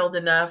detailed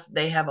enough,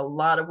 they have a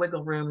lot of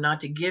wiggle room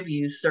not to give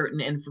you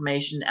certain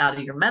information out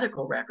of your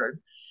medical record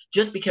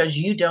just because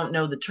you don't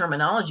know the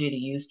terminology to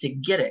use to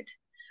get it.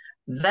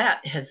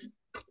 That has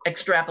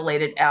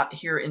extrapolated out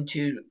here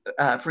into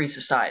free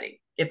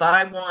society. If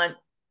I want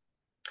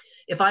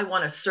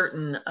a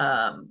certain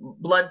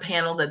blood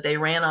panel that they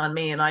ran on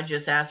me and I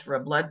just asked for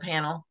a blood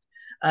panel,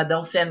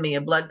 they'll send me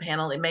a blood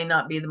panel. It may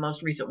not be the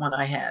most recent one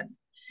I had.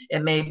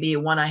 It may be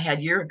one I had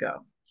a year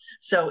ago.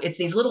 So it's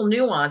these little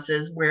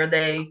nuances where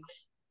I'm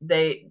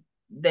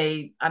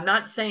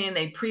not saying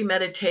they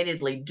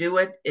premeditatedly do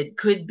it. It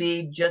could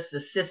be just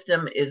the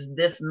system is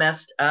this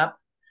messed up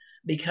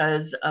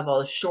because of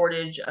a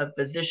shortage of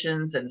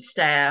physicians and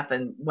staff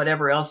and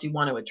whatever else you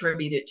want to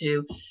attribute it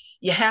to.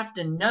 You have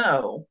to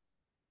know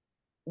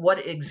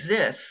what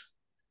exists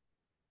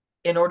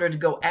in order to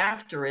go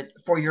after it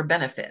for your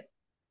benefit.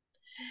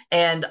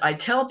 And I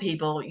tell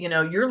people,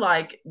 you're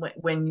like,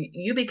 when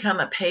you become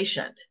a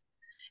patient,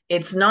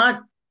 it's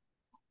not,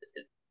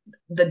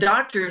 the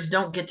doctors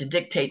don't get to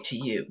dictate to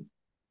you.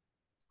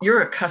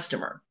 You're a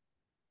customer.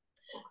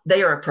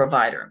 They are a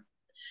provider.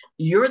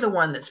 You're the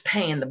one that's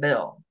paying the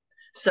bill.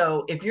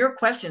 So if your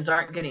questions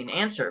aren't getting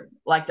answered,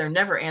 like they're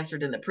never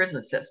answered in the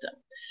prison system,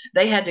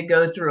 they had to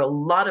go through a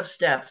lot of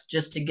steps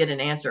just to get an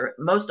answer.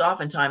 Most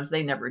oftentimes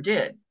they never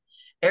did.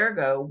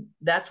 Ergo,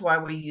 that's why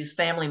we use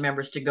family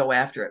members to go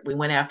after it. We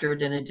went after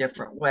it in a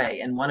different way.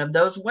 And one of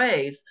those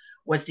ways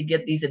was to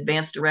get these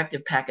advanced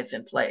directive packets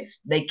in place.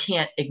 They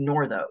can't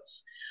ignore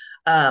those.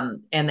 And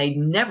they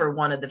never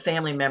wanted the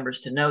family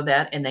members to know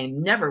that, and they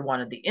never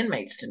wanted the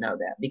inmates to know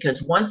that,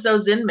 because once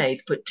those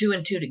inmates put two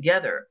and two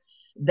together,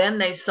 then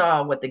they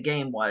saw what the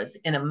game was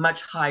in a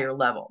much higher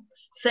level.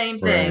 Same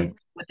thing Right.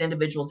 with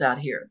individuals out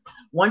here.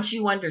 Once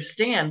you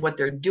understand what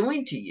they're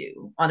doing to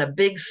you on a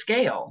big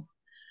scale,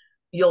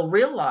 you'll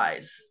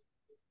realize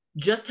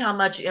just how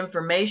much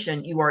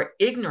information you are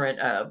ignorant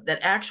of that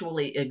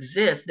actually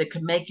exists that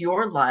could make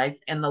your life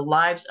and the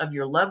lives of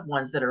your loved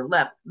ones that are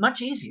left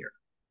much easier.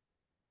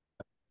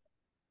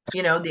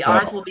 The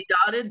I's will Well, be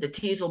dotted, the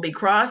T's will be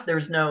crossed.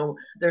 There's no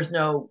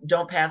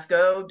don't pass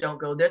go, don't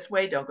go this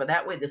way, don't go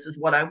that way. This is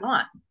what I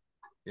want.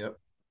 yep.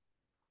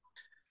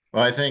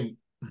 Well, I think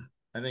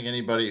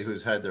anybody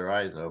who's had their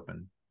eyes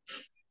open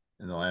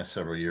in the last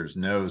several years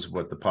knows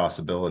what the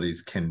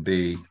possibilities can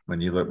be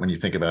when you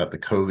think about the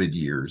COVID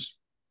years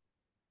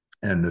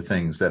and the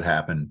things that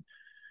happen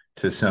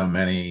to so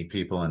many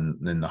people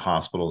in the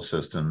hospital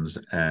systems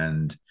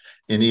and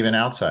even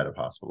outside of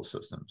hospital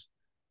systems,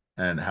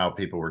 and how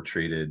people were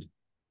treated.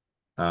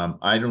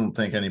 I don't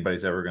think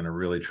anybody's ever going to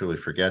really truly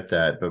forget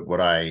that. But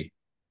what I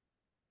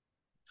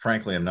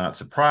frankly am not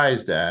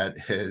surprised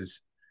at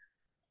is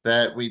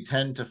that we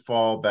tend to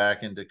fall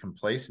back into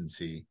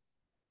complacency,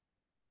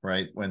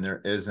 right, when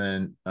there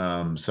isn't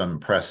some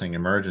pressing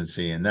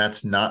emergency, and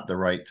that's not the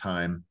right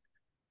time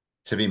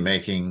to be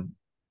making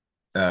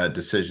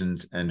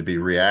decisions and to be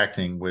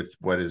reacting with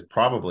what is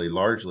probably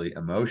largely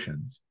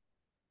emotions.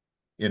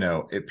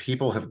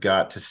 People have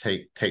got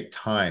to take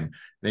time.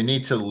 They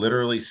need to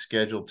literally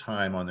schedule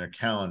time on their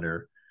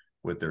calendar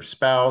with their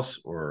spouse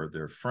or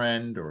their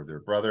friend or their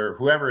brother,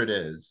 whoever it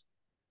is,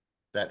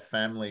 that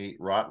family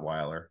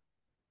Rottweiler,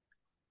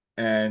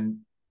 and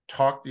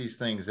talk these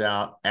things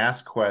out,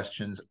 ask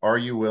questions. Are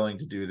you willing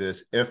to do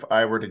this? If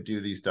I were to do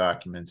these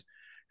documents,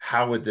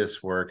 how would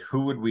this work?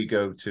 Who would we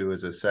go to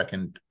as a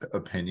second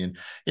opinion?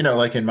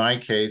 Like in my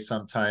case,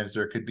 sometimes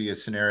there could be a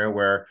scenario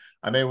where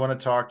I may want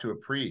to talk to a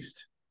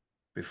priest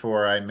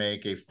before I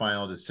make a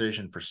final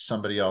decision for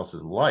somebody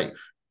else's life.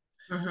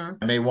 Mm-hmm.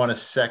 I may want a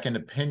second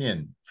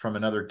opinion from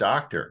another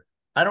doctor.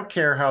 I don't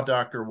care how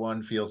Doctor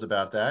One feels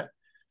about that.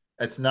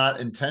 It's not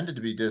intended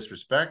to be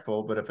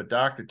disrespectful, but if a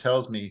doctor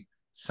tells me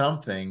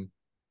something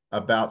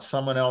about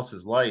someone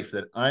else's life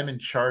that I'm in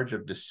charge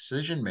of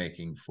decision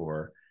making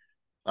for,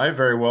 I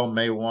very well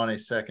may want a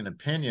second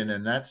opinion,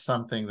 and that's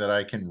something that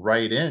I can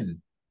write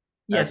in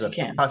as Yes, you a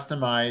can.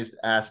 customized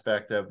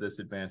aspect of this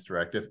advanced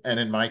directive. And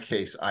in my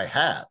case, I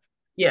have.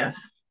 Yes.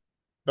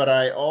 But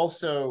I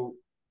also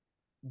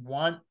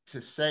want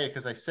to say,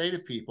 because I say to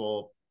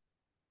people,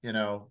 and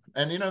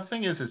the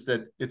thing is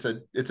that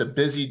it's a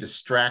busy,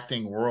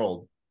 distracting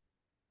world.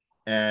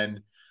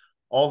 And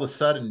all of a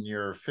sudden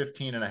your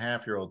 15 and a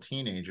half year old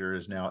teenager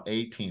is now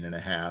 18 and a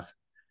half.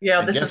 Yeah,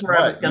 And this is guess where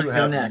I was what? going You to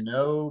go have next.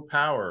 no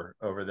power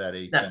over that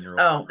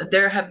 18-year-old.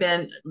 There have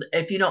been,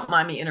 if you don't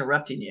mind me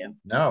interrupting you,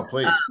 No,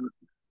 please.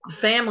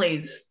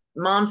 families,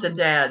 moms and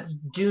dads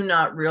do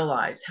not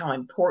realize how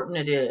important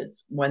it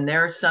is when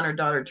their son or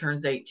daughter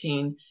turns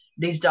 18.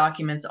 these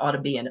documents ought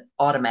to be an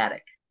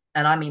automatic.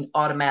 And I mean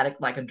automatic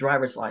like a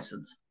driver's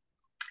license.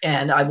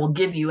 And I will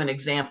give you an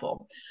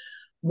example.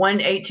 One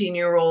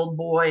 18-year-old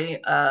boy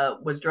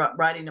was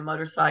riding a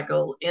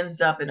motorcycle,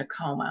 ends up in a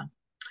coma.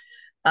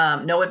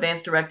 No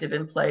advance directive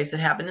in place. It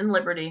happened in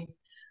Liberty.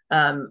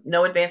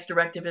 No advance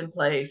directive in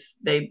place.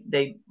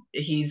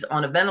 He's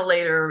on a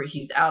ventilator.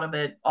 He's out of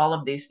it. All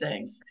of these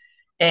things.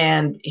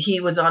 And he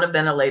was on a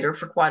ventilator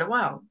for quite a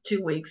while.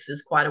 2 weeks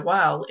is quite a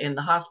while in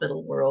the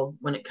hospital world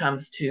when it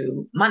comes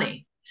to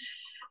money.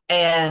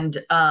 And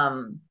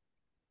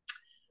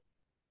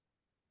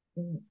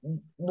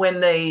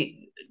when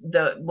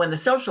the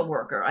social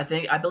worker,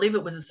 I believe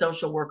it was a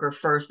social worker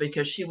first,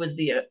 because she was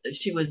the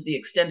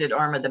extended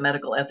arm of the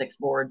medical ethics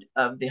board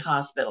of the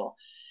hospital,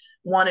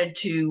 wanted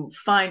to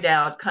find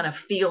out, kind of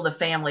feel the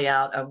family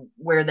out of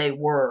where they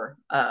were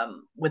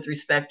with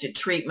respect to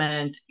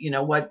treatment.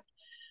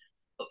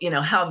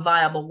 How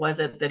viable was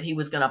it that he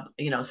was going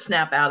to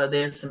snap out of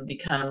this and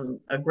become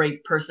a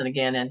great person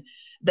again? And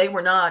they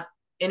were not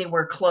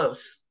anywhere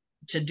close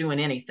to doing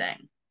anything.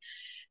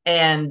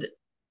 And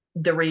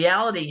the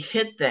reality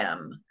hit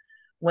them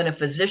when a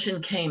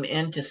physician came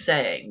in to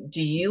say,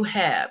 do you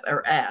have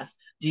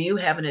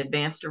an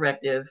advance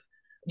directive?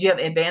 Do you have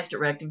advance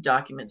directive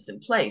documents in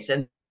place?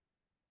 And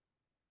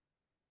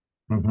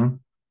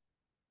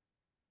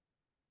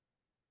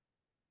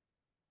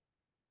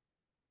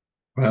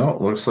well,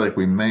 it looks like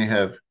we may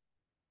have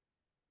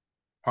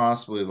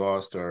possibly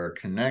lost our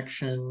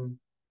connection.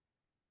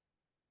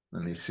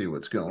 Let me see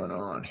what's going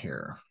on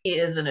here. he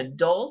is an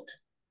adult,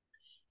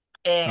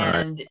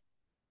 and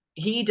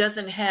he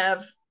doesn't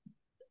have.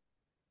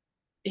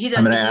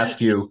 I'm going to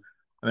ask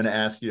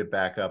you to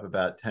back up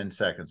about 10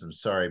 seconds. I'm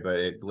sorry, but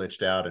it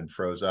glitched out and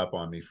froze up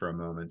on me for a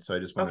moment. So I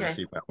just wanted to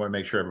see, I want to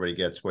make sure everybody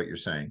gets what you're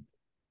saying.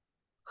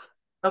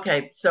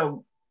 Okay.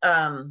 So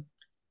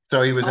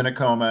he was in a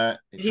coma.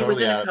 He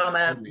was in a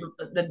coma.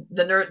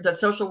 The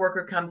social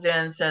worker comes in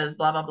and says,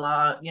 blah, blah,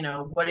 blah.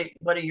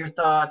 What are your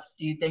thoughts?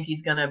 Do you think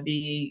he's going to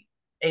be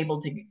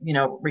able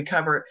to,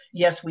 recover?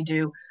 Yes, we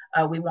do.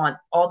 We want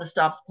all the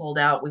stops pulled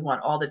out. We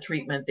want all the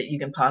treatment that you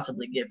can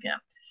possibly give him.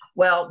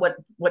 Well,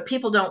 what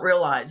people don't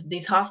realize,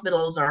 these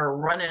hospitals are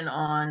running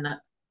on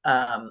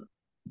a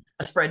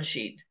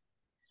spreadsheet.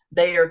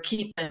 They are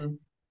keeping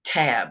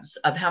tabs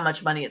of how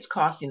much money it's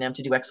costing them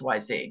to do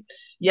XYZ.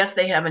 Yes,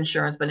 they have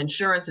insurance, but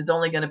insurance is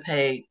only going to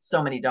pay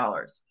so many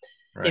dollars.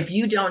 Right. If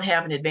you don't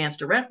have an advance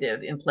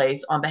directive in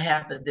place on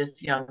behalf of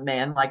this young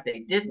man, like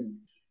they didn't,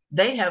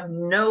 they have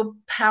no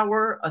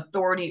power,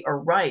 authority, or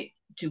right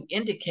to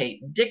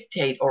indicate,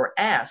 dictate, or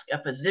ask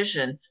a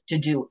physician to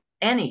do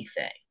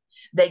anything.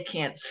 They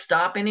can't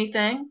stop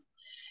anything.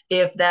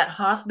 If that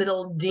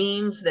hospital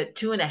deems that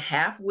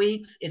 2.5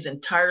 weeks is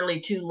entirely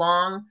too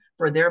long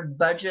for their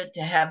budget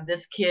to have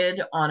this kid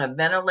on a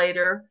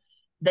ventilator,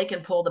 they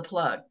can pull the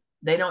plug.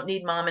 They don't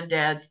need mom and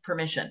dad's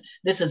permission.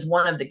 This is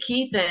one of the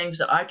key things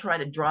that I try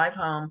to drive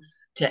home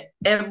to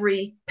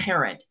every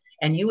parent.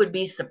 And you would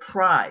be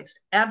surprised,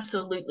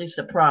 absolutely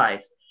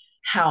surprised,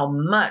 how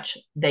much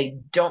they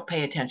don't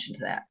pay attention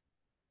to that.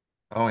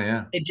 Oh,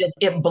 yeah.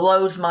 It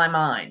blows my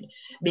mind,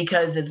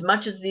 because as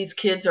much as these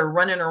kids are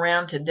running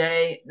around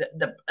today,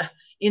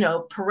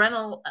 the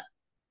parental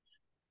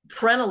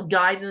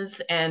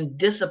guidance and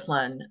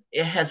discipline,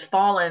 it has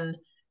fallen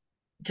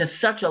to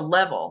such a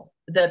level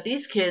that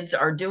these kids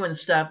are doing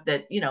stuff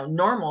that,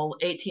 normal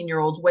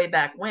 18-year-olds way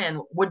back when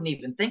wouldn't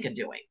even think of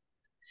doing.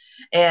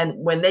 And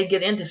when they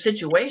get into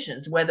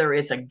situations, whether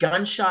it's a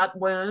gunshot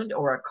wound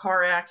or a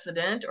car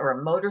accident or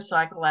a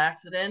motorcycle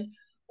accident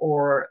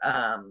or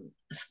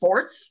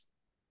sports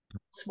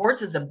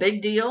is a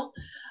big deal.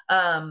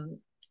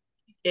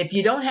 If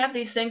you don't have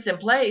these things in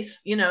place,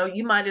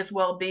 you might as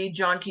well be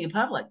John Q.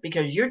 Public,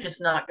 because you're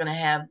just not going to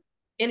have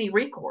any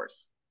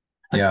recourse,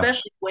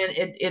 especially when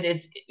it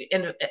is,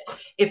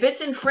 if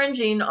it's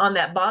infringing on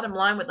that bottom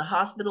line with the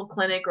hospital,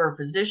 clinic, or a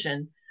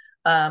physician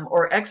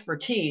or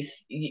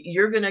expertise,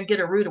 you're going to get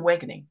a rude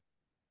awakening.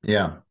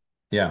 Yeah.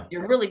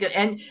 You're really good.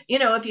 And,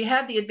 if you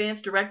had the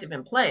advance directive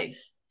in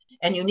place,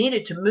 and you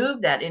needed to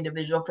move that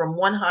individual from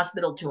one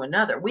hospital to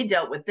another. We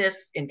dealt with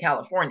this in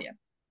California.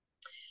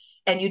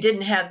 And you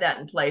didn't have that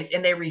in place,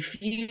 and they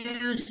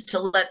refused to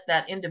let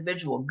that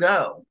individual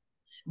go.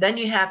 Then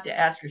you have to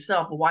ask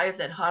yourself, well, why is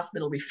that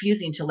hospital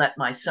refusing to let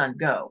my son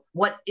go?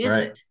 What is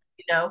it?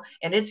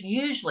 And it's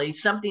usually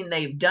something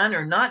they've done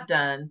or not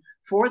done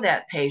for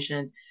that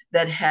patient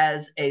that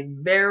has a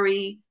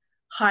very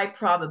high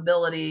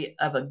probability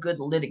of a good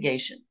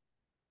litigation.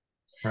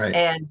 Right.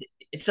 And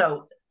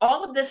so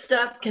all of this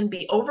stuff can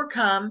be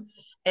overcome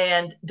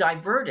and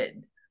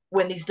diverted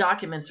when these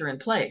documents are in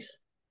place.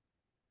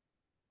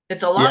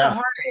 It's a lot of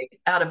heartache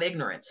out of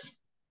ignorance.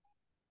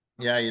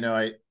 Yeah,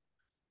 I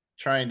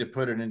trying to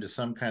put it into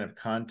some kind of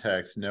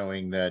context,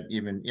 knowing that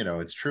even,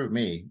 it's true of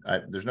me.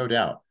 There's no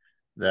doubt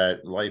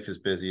that life is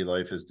busy,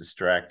 life is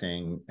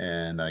distracting,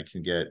 and I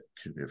can get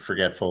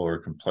forgetful or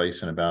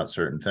complacent about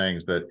certain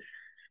things. But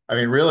I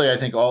mean, really, I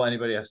think all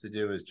anybody has to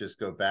do is just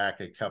go back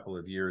a couple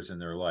of years in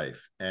their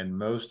life. And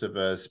most of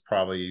us,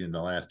 probably in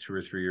the last 2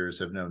 or 3 years,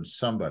 have known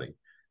somebody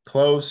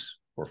close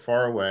or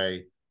far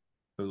away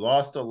who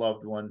lost a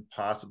loved one,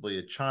 possibly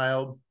a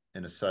child,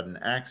 in a sudden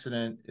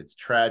accident. It's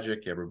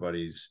tragic.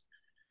 Everybody's,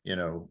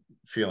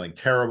 feeling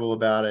terrible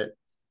about it.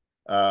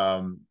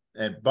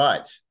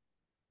 But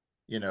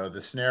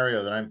the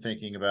scenario that I'm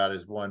thinking about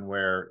is one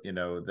where,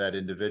 that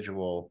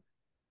individual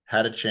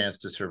had a chance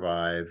to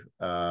survive,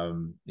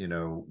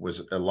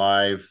 was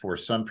alive for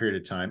some period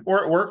of time,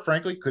 or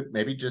frankly, could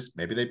maybe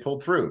they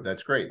pulled through.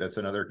 That's great. That's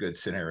another good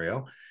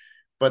scenario.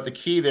 But the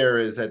key there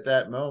is at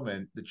that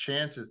moment, the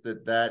chances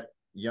that that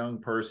young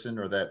person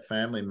or that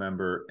family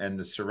member and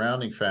the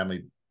surrounding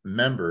family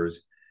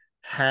members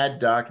had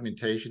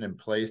documentation in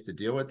place to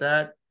deal with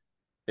that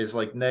is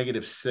like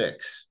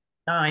 -6.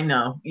 I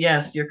know.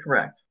 Yes, you're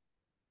correct.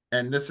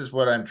 And this is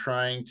what I'm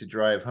trying to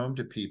drive home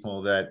to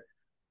people, that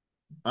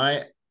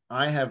I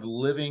I have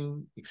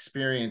living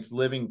experience,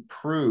 living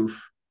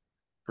proof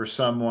for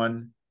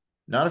someone,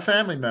 not a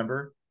family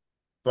member,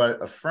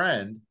 but a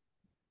friend.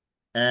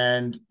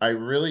 And I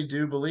really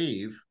do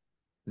believe,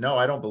 no,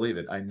 I don't believe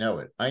it. I know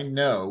it. I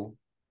know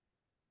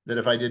that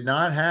if I did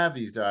not have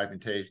these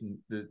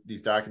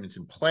these documents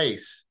in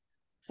place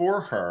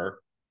for her,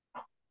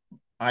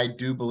 I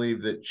do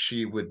believe that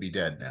she would be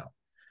dead now.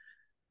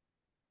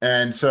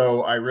 And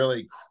so I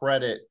really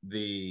credit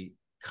the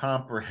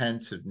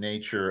comprehensive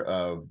nature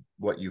of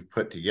what you've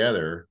put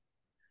together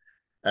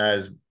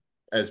as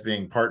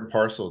being part and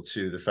parcel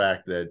to the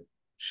fact that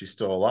she's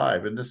still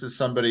alive. And this is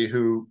somebody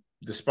who,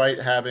 despite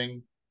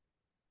having,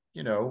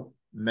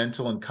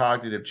 mental and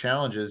cognitive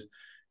challenges,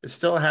 is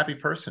still a happy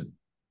person,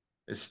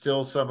 is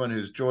still someone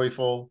who's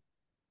joyful,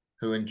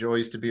 who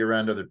enjoys to be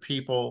around other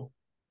people,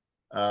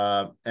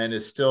 and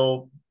is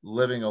still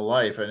living a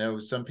life. I know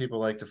some people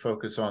like to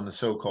focus on the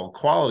so-called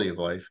quality of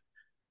life.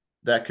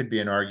 That could be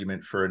an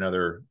argument for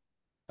another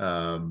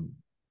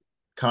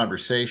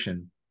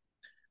conversation,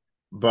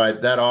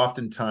 but that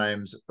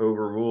oftentimes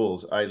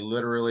overrules. I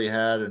literally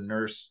had a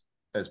nurse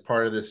as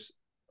part of this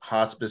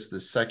hospice,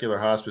 this secular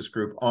hospice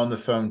group, on the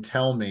phone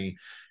tell me,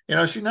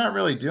 she's not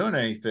really doing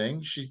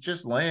anything. She's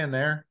just laying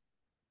there.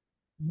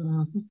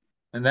 Mhm.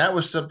 And that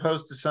was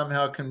supposed to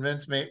somehow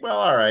convince me, well,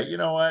 all right, you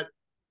know what?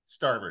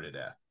 Starve her to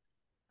death.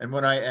 And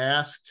when I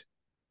asked,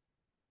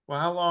 well,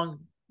 how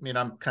long? I mean,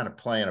 I'm kind of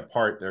playing a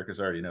part there because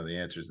I already know the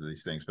answers to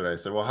these things. But I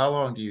said, well, how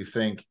long do you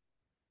think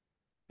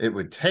it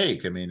would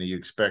take? I mean, do you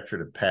expect her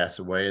to pass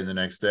away in the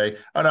next day?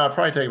 Oh, no, it'll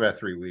probably take about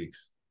 3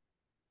 weeks.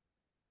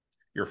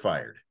 You're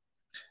fired.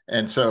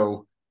 And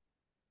so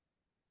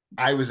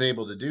I was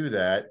able to do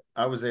that.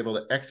 I was able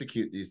to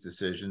execute these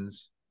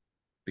decisions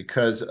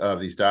because of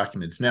these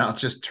documents. Now,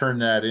 just turn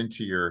that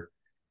into your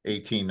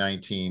 18,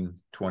 19,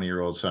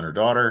 20-year-old son or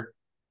daughter,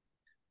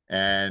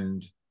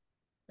 and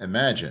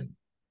imagine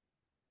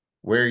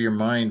where your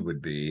mind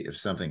would be if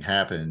something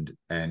happened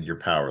and you're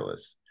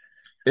powerless.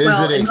 Is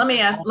Well, it a and small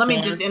chance? let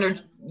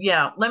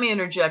me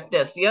interject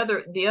this. The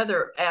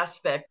other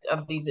aspect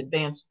of these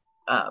advanced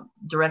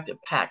directive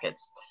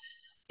packets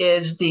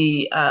is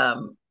the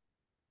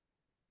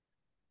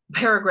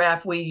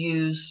paragraph we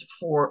use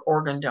for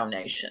organ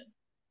donation.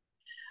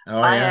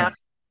 Oh, I yeah.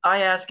 ask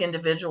I ask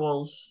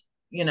individuals,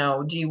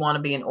 do you want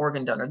to be an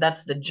organ donor?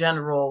 That's the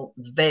general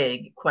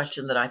vague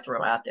question that I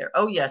throw out there.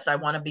 Oh yes, I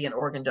want to be an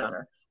organ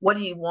donor. What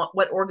do you want?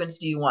 What organs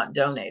do you want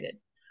donated?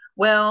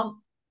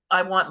 Well,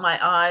 I want my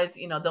eyes.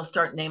 They'll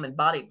start naming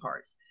body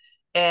parts,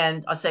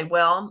 and I'll say,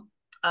 well,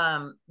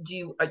 do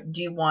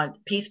you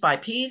want piece by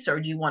piece, or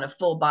do you want a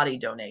full body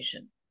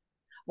donation?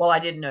 Well, I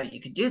didn't know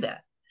you could do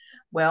that.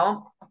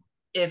 Well,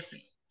 if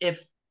if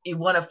you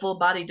want a full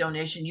body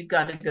donation, you've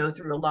got to go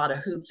through a lot of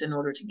hoops in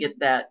order to get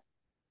that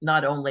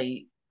not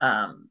only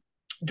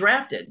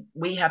drafted,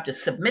 we have to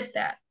submit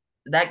that.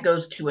 That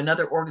goes to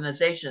another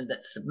organization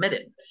that's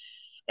submitted.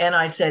 And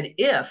I said,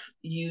 if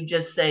you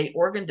just say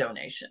organ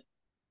donation,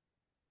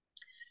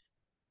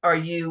 are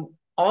you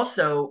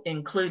also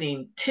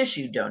including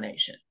tissue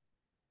donation?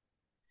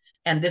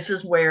 And this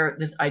is where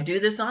I do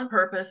this on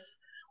purpose.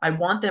 I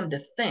want them to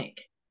think,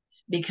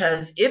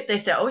 because if they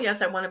say, oh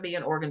yes, I want to be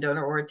an organ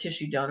donor or a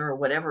tissue donor or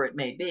whatever it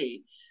may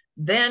be,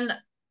 then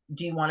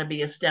do you want to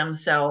be a stem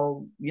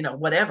cell,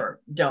 whatever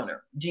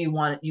donor? Do you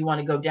want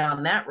to go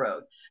down that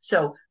road?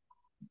 So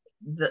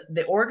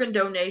the organ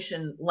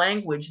donation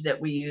language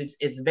that we use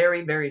is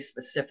very, very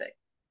specific.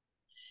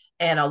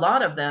 And a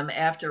lot of them,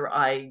 after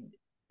I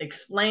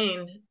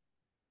explained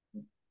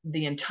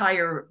the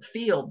entire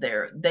field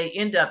there, they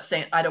end up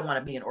saying, I don't want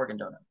to be an organ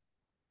donor.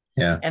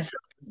 Yeah. And so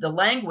the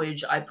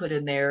language I put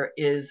in there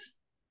is,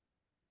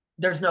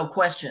 there's no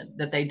question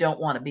that they don't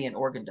want to be an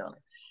organ donor.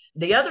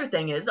 The other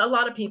thing is, a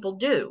lot of people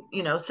do.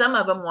 Some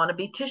of them want to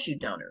be tissue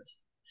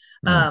donors,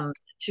 Mm. um,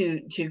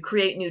 to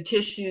create new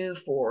tissue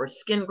for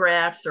skin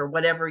grafts or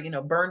whatever,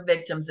 burn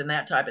victims and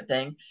that type of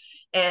thing.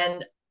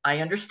 And I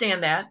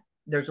understand that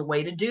there's a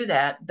way to do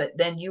that, but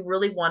then you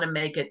really want to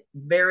make it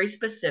very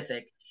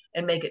specific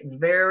and make it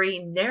very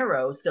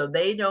narrow so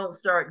they don't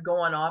start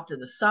going off to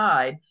the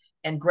side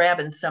and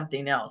grabbing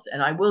something else.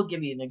 And I will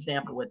give you an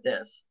example with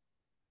this.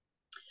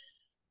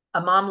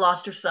 A mom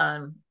lost her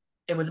son.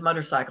 It was a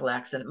motorcycle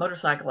accident.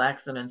 Motorcycle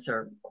accidents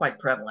are quite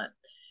prevalent.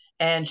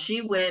 And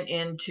she went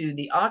into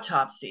the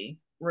autopsy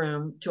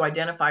room to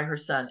identify her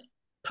son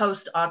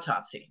post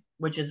autopsy,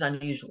 which is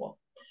unusual.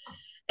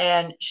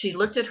 And she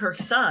looked at her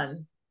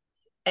son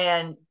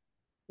and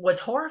was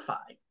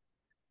horrified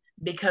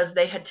because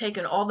they had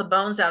taken all the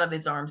bones out of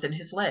his arms and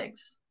his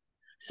legs.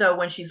 So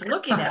when she's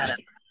looking at him,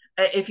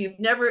 if you've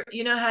never,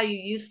 you know how you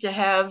used to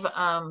have,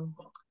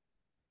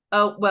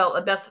 oh well,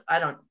 the best I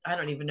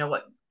don't even know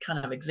what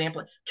kind of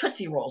example.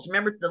 Tootsie Rolls.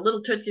 Remember the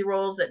little Tootsie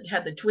Rolls that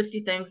had the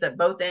twisty things at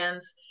both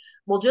ends?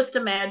 Well, just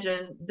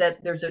imagine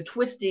that there's a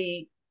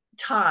twisty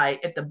tie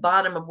at the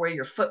bottom of where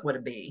your foot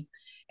would be,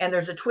 and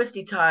there's a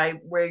twisty tie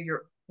where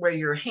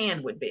your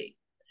hand would be.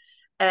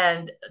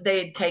 And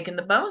they had taken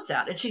the bones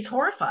out, and she's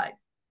horrified.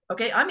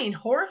 Okay, I mean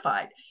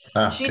horrified.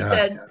 Oh She God.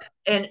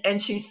 said,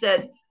 and she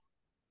said,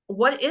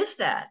 "What is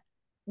that?"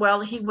 Well,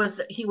 he was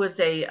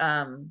a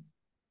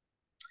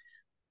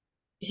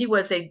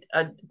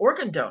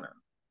organ donor.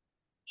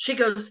 She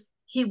goes,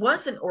 he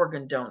was an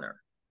organ donor,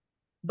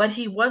 but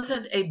he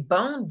wasn't a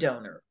bone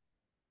donor.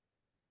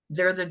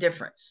 They're the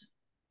difference.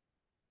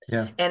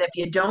 Yeah. And if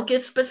you don't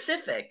get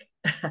specific,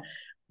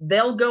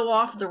 they'll go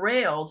off the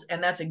rails,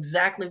 and that's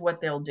exactly what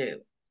they'll do.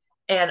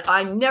 And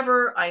I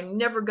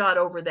never got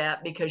over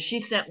that because she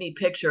sent me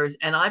pictures,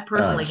 and I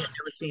personally had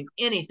never seen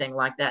anything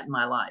like that in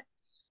my life.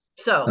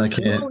 So I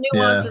little can't.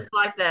 Yeah. nuances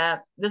like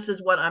that. This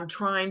is what I'm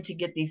trying to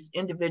get these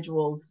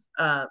individuals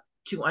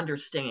to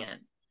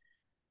understand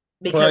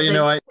Well, because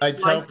they I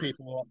tell license.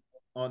 people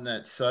on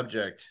that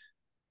subject,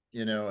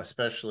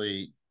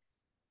 especially,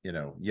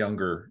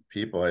 younger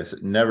people, I said,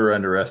 never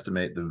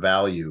underestimate the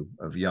value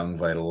of young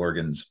vital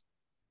organs.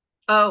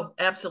 Oh,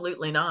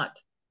 absolutely not.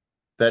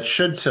 That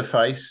should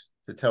suffice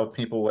to tell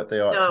people what they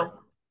ought to No,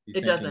 be it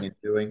thinking doesn't. and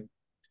doing.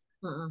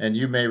 Mm-mm. And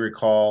you may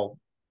recall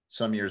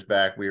some years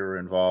back, we were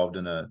involved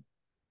in a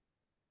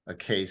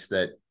case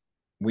that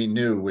we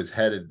knew was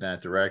headed in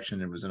that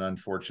direction. It was an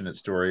unfortunate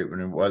story when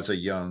it was a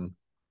young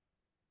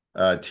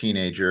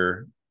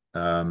teenager,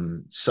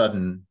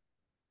 sudden,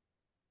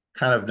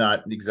 kind of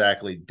not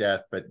exactly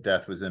death, but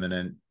death was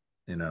imminent,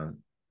 you know,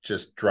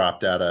 just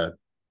dropped out of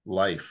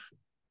life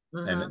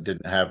and Mm-hmm. it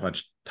didn't have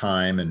much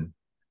time. And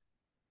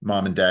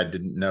mom and dad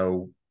didn't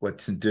know what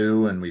to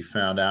do. And we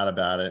found out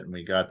about it and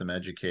we got them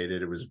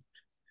educated. It was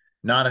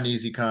not an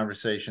easy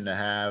conversation to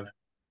have.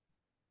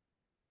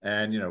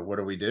 And, what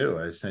do we do?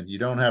 I said, you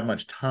don't have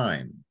much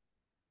time.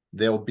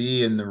 They'll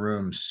be in the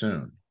room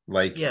soon.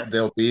 Like Yes.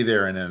 they'll be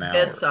there in an hour.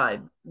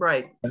 Bedside.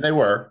 Right. And they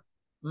were.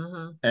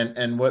 Mm-hmm.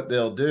 And what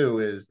they'll do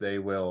is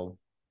they'll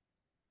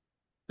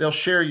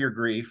share your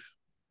grief,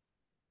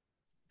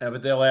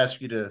 but they'll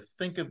ask you to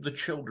think of the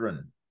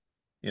children.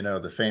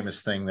 The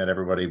famous thing that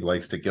everybody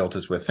likes to guilt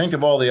us with. Think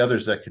of all the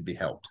others that could be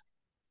helped.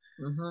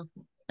 Mm-hmm.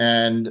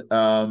 And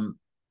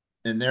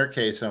in their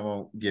case, I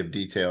won't give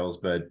details,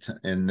 but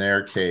in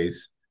their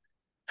case,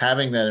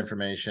 having that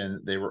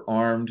information, they were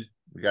armed.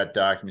 We got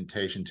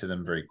documentation to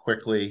them very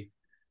quickly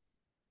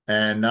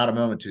and not a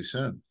moment too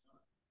soon.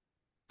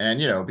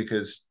 And,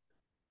 because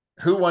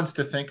who wants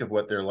to think of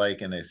what they're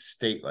like in a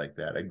state like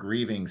that, a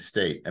grieving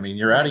state? I mean,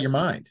 you're out of Right. your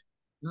mind,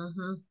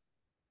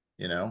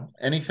 Mm-hmm.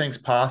 anything's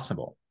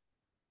possible.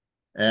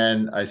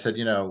 And I said,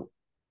 you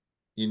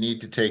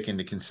need to take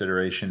into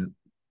consideration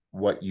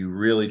what you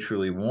really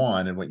truly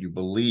want and what you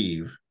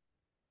believe.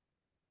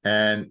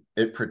 And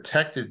it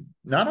protected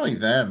not only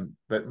them,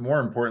 but more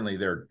importantly,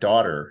 their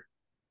daughter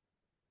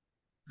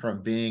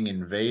from being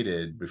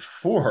invaded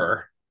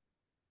before,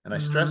 and I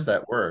stress Mm-hmm.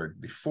 that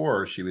word,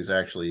 before she was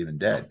actually even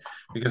dead,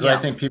 because I Yeah.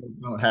 think people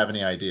don't have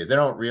any idea. They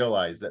don't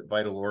realize that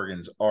vital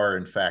organs are,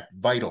 in fact,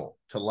 vital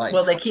to Well,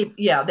 life.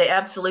 they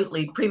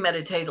absolutely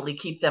premeditatedly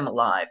keep them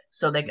alive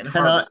so they You can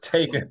cannot harvest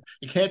take them. it.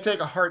 You can't take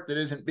a heart that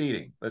isn't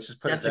beating. Let's just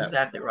put it That's that way.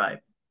 exactly right.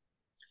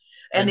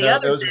 And And the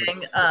other those are,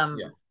 thing,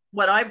 yeah.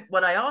 what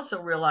I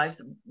also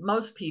realized,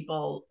 most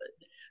people,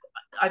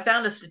 I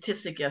found a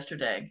statistic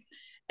yesterday,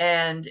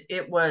 and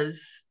it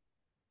was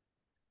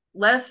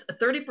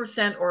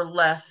 30% or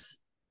less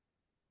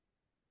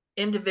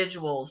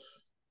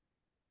individuals.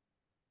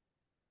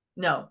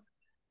 No,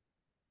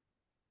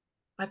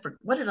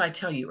 what did I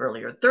tell you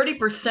earlier?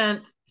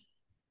 30%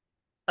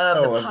 of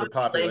the Oh, of the population,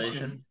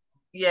 population,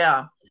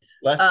 yeah,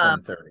 less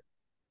um, than 30.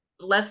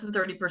 less than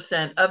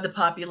 30% of the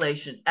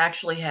population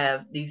actually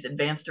have these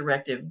advanced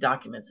directive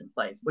documents in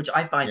place, which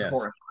I find Yes.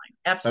 horrifying,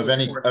 Of absolutely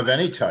any of horrifying.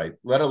 any type,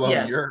 let alone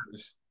Yes.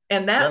 yours,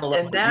 And let that alone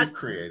and what that you've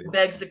created.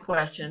 begs the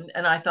question.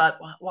 And I thought,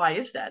 why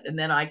is that? And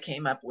then I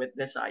came up with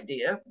this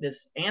idea.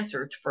 This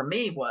answer for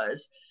me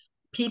was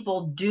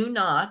people do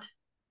not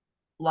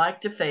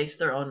like to face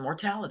their own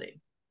mortality.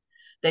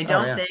 They Oh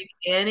don't yeah. think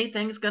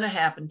anything's going to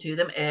happen to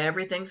them.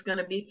 Everything's going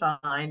to be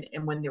fine.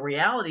 And when the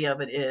reality of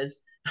it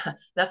is,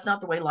 that's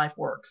not the way life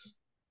works.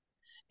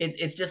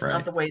 It's just not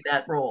Right. the way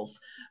that rolls.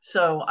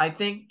 So I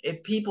think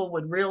if people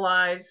would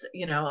realize,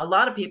 a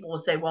lot of people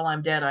will say, well,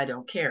 I'm dead, I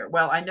don't care.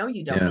 Well, I know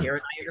you don't Yeah. care,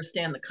 and I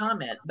understand the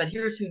comment, but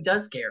here's who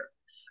does care,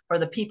 are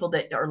the people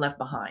that are left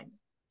behind.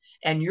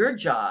 And your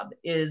job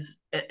is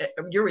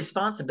your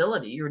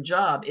responsibility, your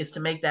job is to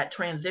make that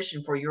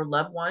transition for your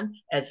loved one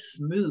as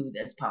smooth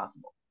as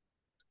possible.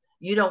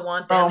 You don't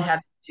want them Well,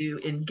 having to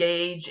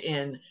engage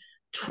in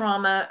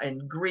trauma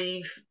and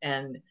grief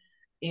and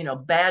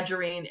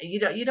badgering. You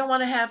don't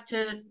want to have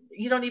to.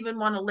 You don't even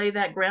want to lay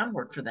that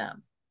groundwork for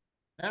them.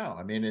 no,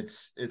 I mean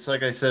it's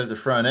like I said at the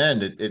front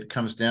end, it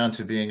comes down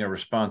to being a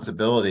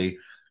responsibility.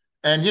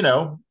 And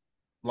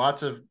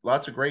lots of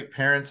great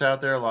parents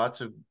out there,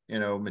 lots of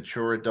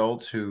mature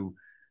adults who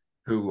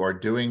are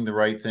doing the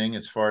right thing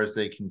as far as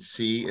they can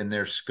see in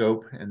their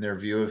scope and their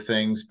view of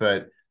things.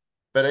 But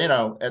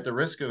at the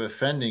risk of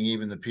offending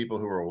even the people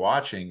who are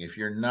watching, if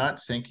you're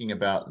not thinking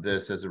about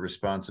this as a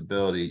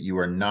responsibility, you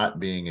are not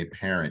being a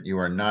parent. You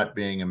are not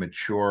being a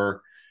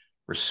mature,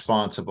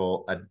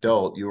 responsible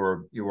adult. You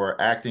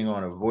are acting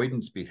on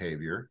avoidance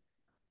behavior.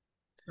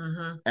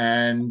 Mm-hmm.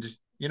 And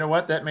you know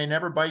what? That may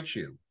never bite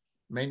you.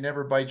 May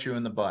never bite you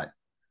in the butt,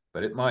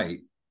 but it might.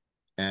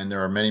 And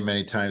there are many,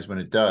 many times when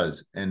it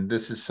does. And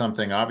this is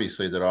something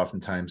obviously that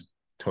oftentimes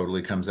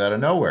totally comes out of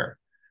nowhere.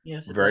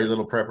 Yes, it Very does.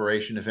 little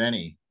preparation, if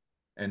any.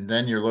 And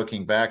then you're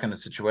looking back on the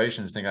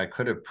situation and think, I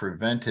could have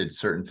prevented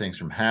certain things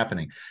from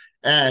happening.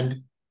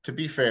 And to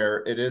be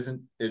fair, it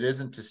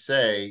isn't to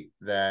say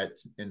that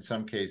in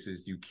some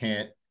cases you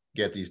can't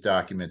get these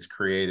documents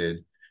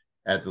created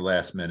at the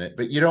last minute,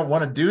 but you don't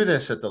want to do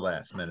this at the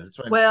last minute. That's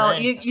what I'm Well,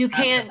 saying. you You have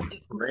to have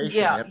can't. preparation.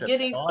 You Yeah, have to have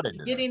getting thought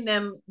into getting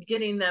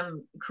this.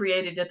 them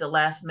created at the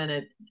last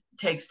minute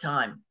takes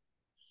time,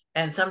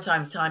 and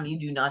sometimes time you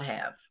do not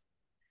have,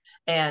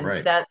 and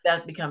Right.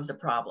 that becomes a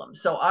problem.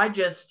 So I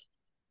just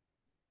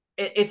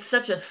it's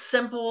such a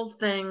simple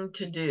thing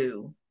to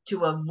do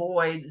to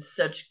avoid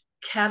such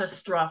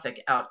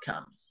catastrophic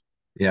outcomes.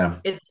 Yeah.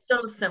 It's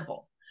so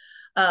simple.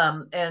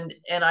 And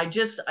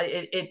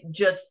it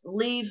just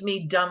leaves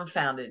me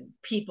dumbfounded.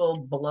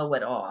 People blow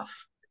it off.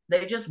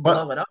 They just But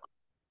blow it off.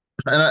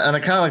 and I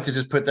kind of like to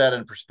just put that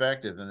in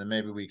perspective, and then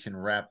maybe we can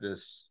wrap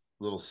this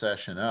little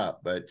session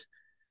up. But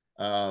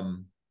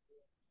um,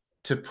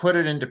 to put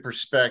it into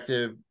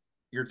perspective,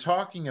 you're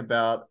talking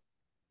about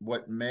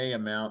what may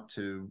amount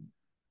to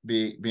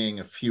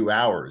being a few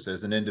hours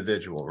as an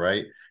individual,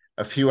 right?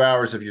 A few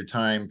hours of your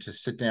time to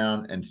sit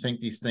down and think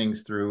these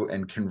things through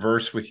and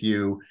converse with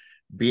you,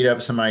 beat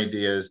up some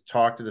ideas,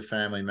 talk to the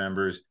family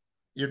members.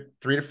 You're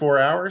 3 to 4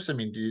 hours. I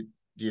mean, do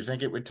you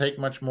think it would take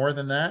much more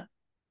than that?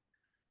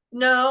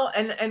 No,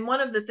 and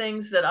one of the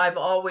things that I've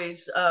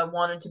always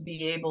wanted to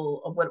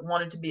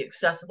be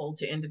accessible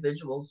to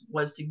individuals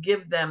was to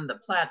give them the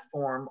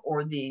platform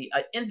or the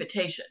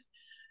invitation.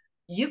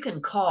 You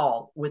can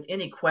call with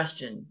any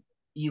question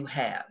you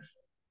have.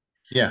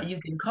 Yeah.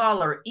 You can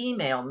call or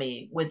email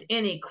me with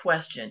any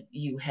question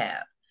you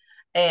have.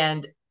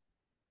 And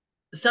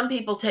some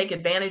people take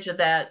advantage of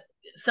that.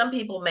 Some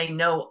people may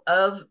know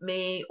of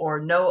me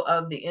or know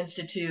of the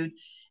Institute,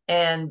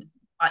 and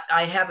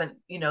I haven't,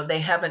 they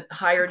haven't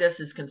hired us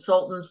as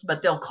consultants,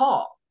 but they'll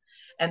call,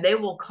 and they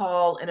will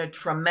call in a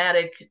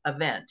traumatic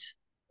event,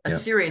 a Yeah.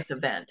 serious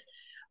event.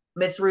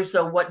 Miss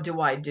Russo, what do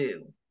I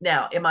do?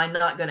 Now, am I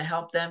not going to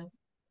help them?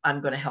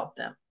 I'm going to help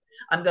them.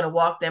 I'm going to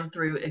walk them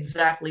through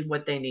exactly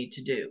what they need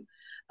to do.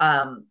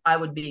 I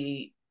would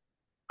be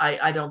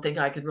I don't think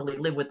I could really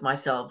live with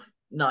myself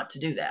not to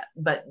do that.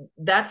 But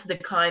that's the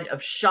kind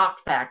of shock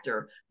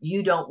factor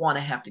you don't want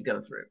to have to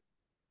go through.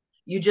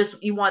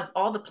 You want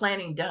all the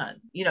planning done.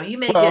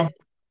 Well,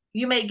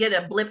 You may get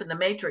a blip in the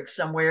matrix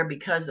somewhere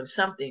because of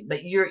something,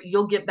 but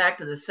you'll get back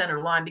to the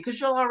center line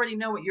because you'll already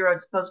know what you're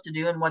supposed to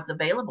do and what's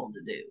available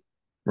to do.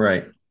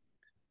 right.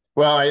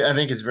 Well, I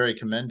think it's very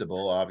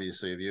commendable,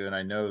 obviously, of you. And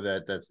I know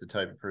that that's the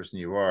type of person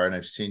you are, and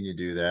I've seen you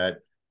do that.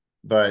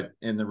 But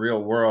in the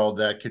real world,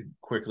 that could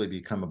quickly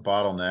become a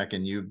bottleneck.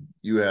 And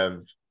you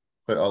have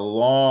put a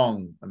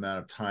long amount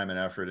of time and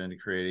effort into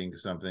creating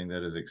something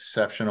that is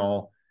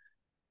exceptional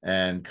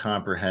and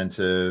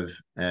comprehensive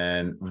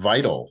and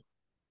vital.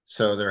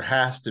 So there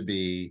has to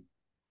be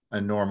a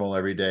normal,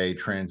 everyday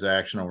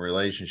transactional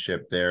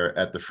relationship there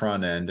at the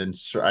front end. And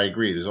so I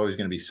agree, there's always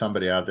going to be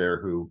somebody out there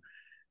who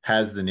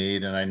has the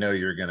need, and I know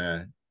you're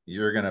gonna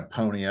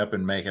pony up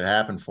and make it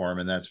happen for them,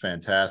 and that's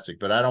fantastic.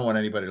 But I don't want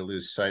anybody to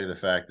lose sight of the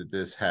fact that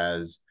this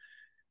has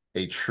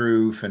a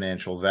true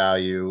financial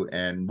value.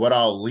 And what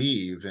I'll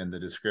leave in the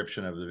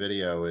description of the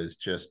video is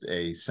just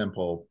a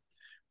simple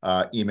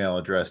email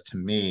address to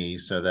me,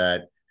 so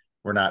that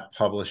we're not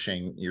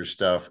publishing your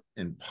stuff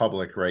in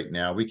public right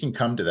now. We can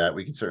come to that.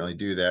 We can certainly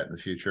do that in the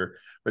future.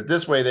 But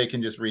this way they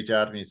can just reach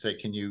out to me and say,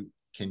 can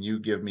you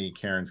give me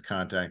Karen's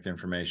contact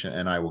information,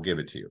 and I will give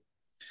it to you.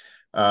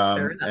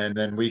 Fair enough. And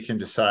then we can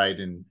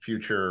decide in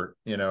future,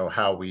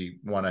 how we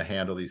want to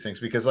handle these things.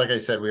 Because like I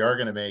said, we are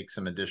going to make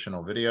some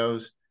additional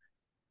videos.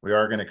 We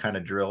are going to kind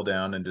of drill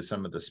down into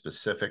some of the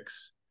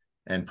specifics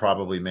and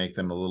probably make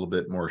them a little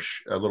bit more,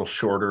 a little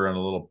shorter and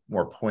a little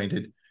more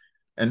pointed.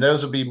 And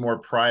those will be more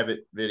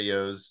private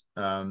videos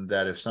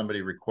that if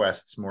somebody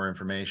requests more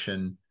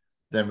information,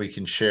 then we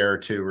can share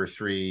 2 or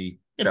 3,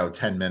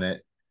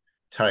 10-minute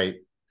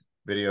type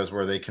videos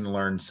where they can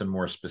learn some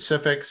more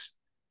specifics.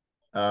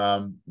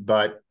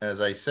 But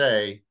as I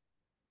say,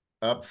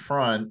 up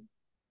front,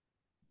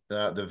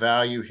 the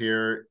value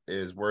here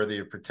is worthy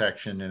of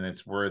protection, and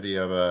it's worthy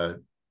of a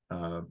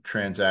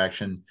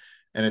transaction,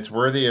 and it's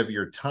worthy of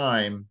your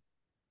time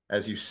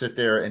as you sit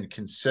there and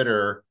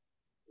consider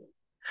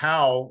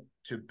how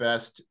to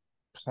best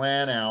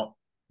plan out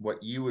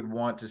what you would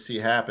want to see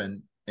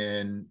happen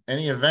in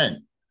any event.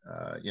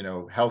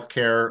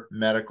 Healthcare,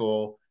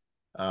 medical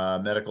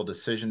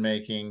decision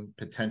making,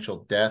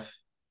 potential death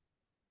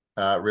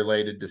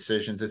related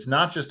decisions. It's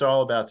not just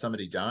all about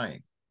somebody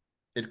dying.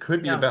 It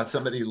could be No. about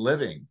somebody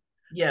living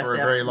Yes, for a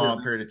very long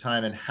absolutely. period of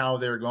time and how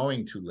they're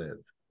going to live.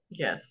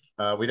 Yes.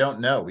 We don't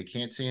know. We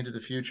can't see into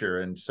the future.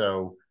 And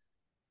so,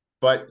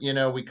 but,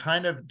 we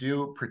kind of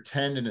do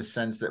pretend in a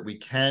sense that we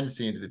can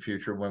see into the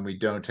future when we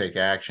don't take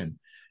action.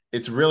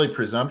 It's really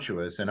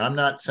presumptuous. And I'm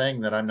not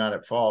saying that I'm not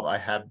at fault. I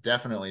have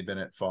definitely been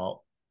at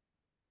fault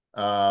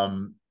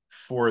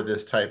for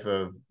this type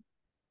of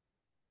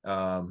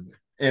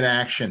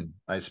inaction,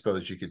 I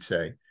suppose you could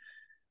say.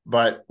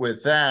 But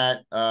with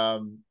that,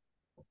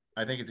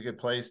 I think it's a good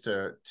place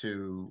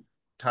to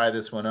tie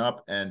this one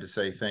up and to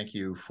say thank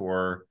you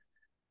for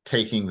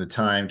taking the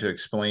time to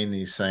explain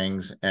these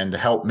things and to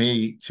help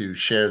me to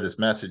share this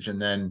message.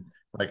 And then,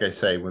 like I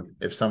say,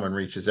 if someone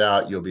reaches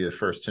out, you'll be the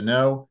first to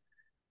know.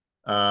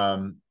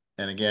 And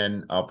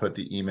again, I'll put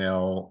the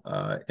email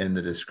in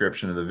the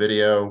description of the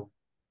video.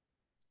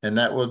 And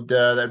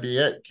that'd be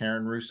it.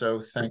 Karen Russo,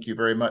 thank you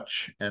very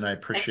much. And I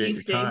Thank appreciate you,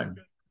 your Steve. time.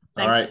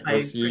 All Thanks. right. I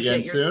We'll see you again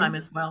appreciate your time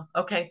soon. as well.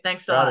 Okay.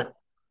 Thanks a Got lot. it.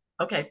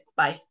 Okay.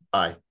 Bye.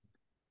 Bye.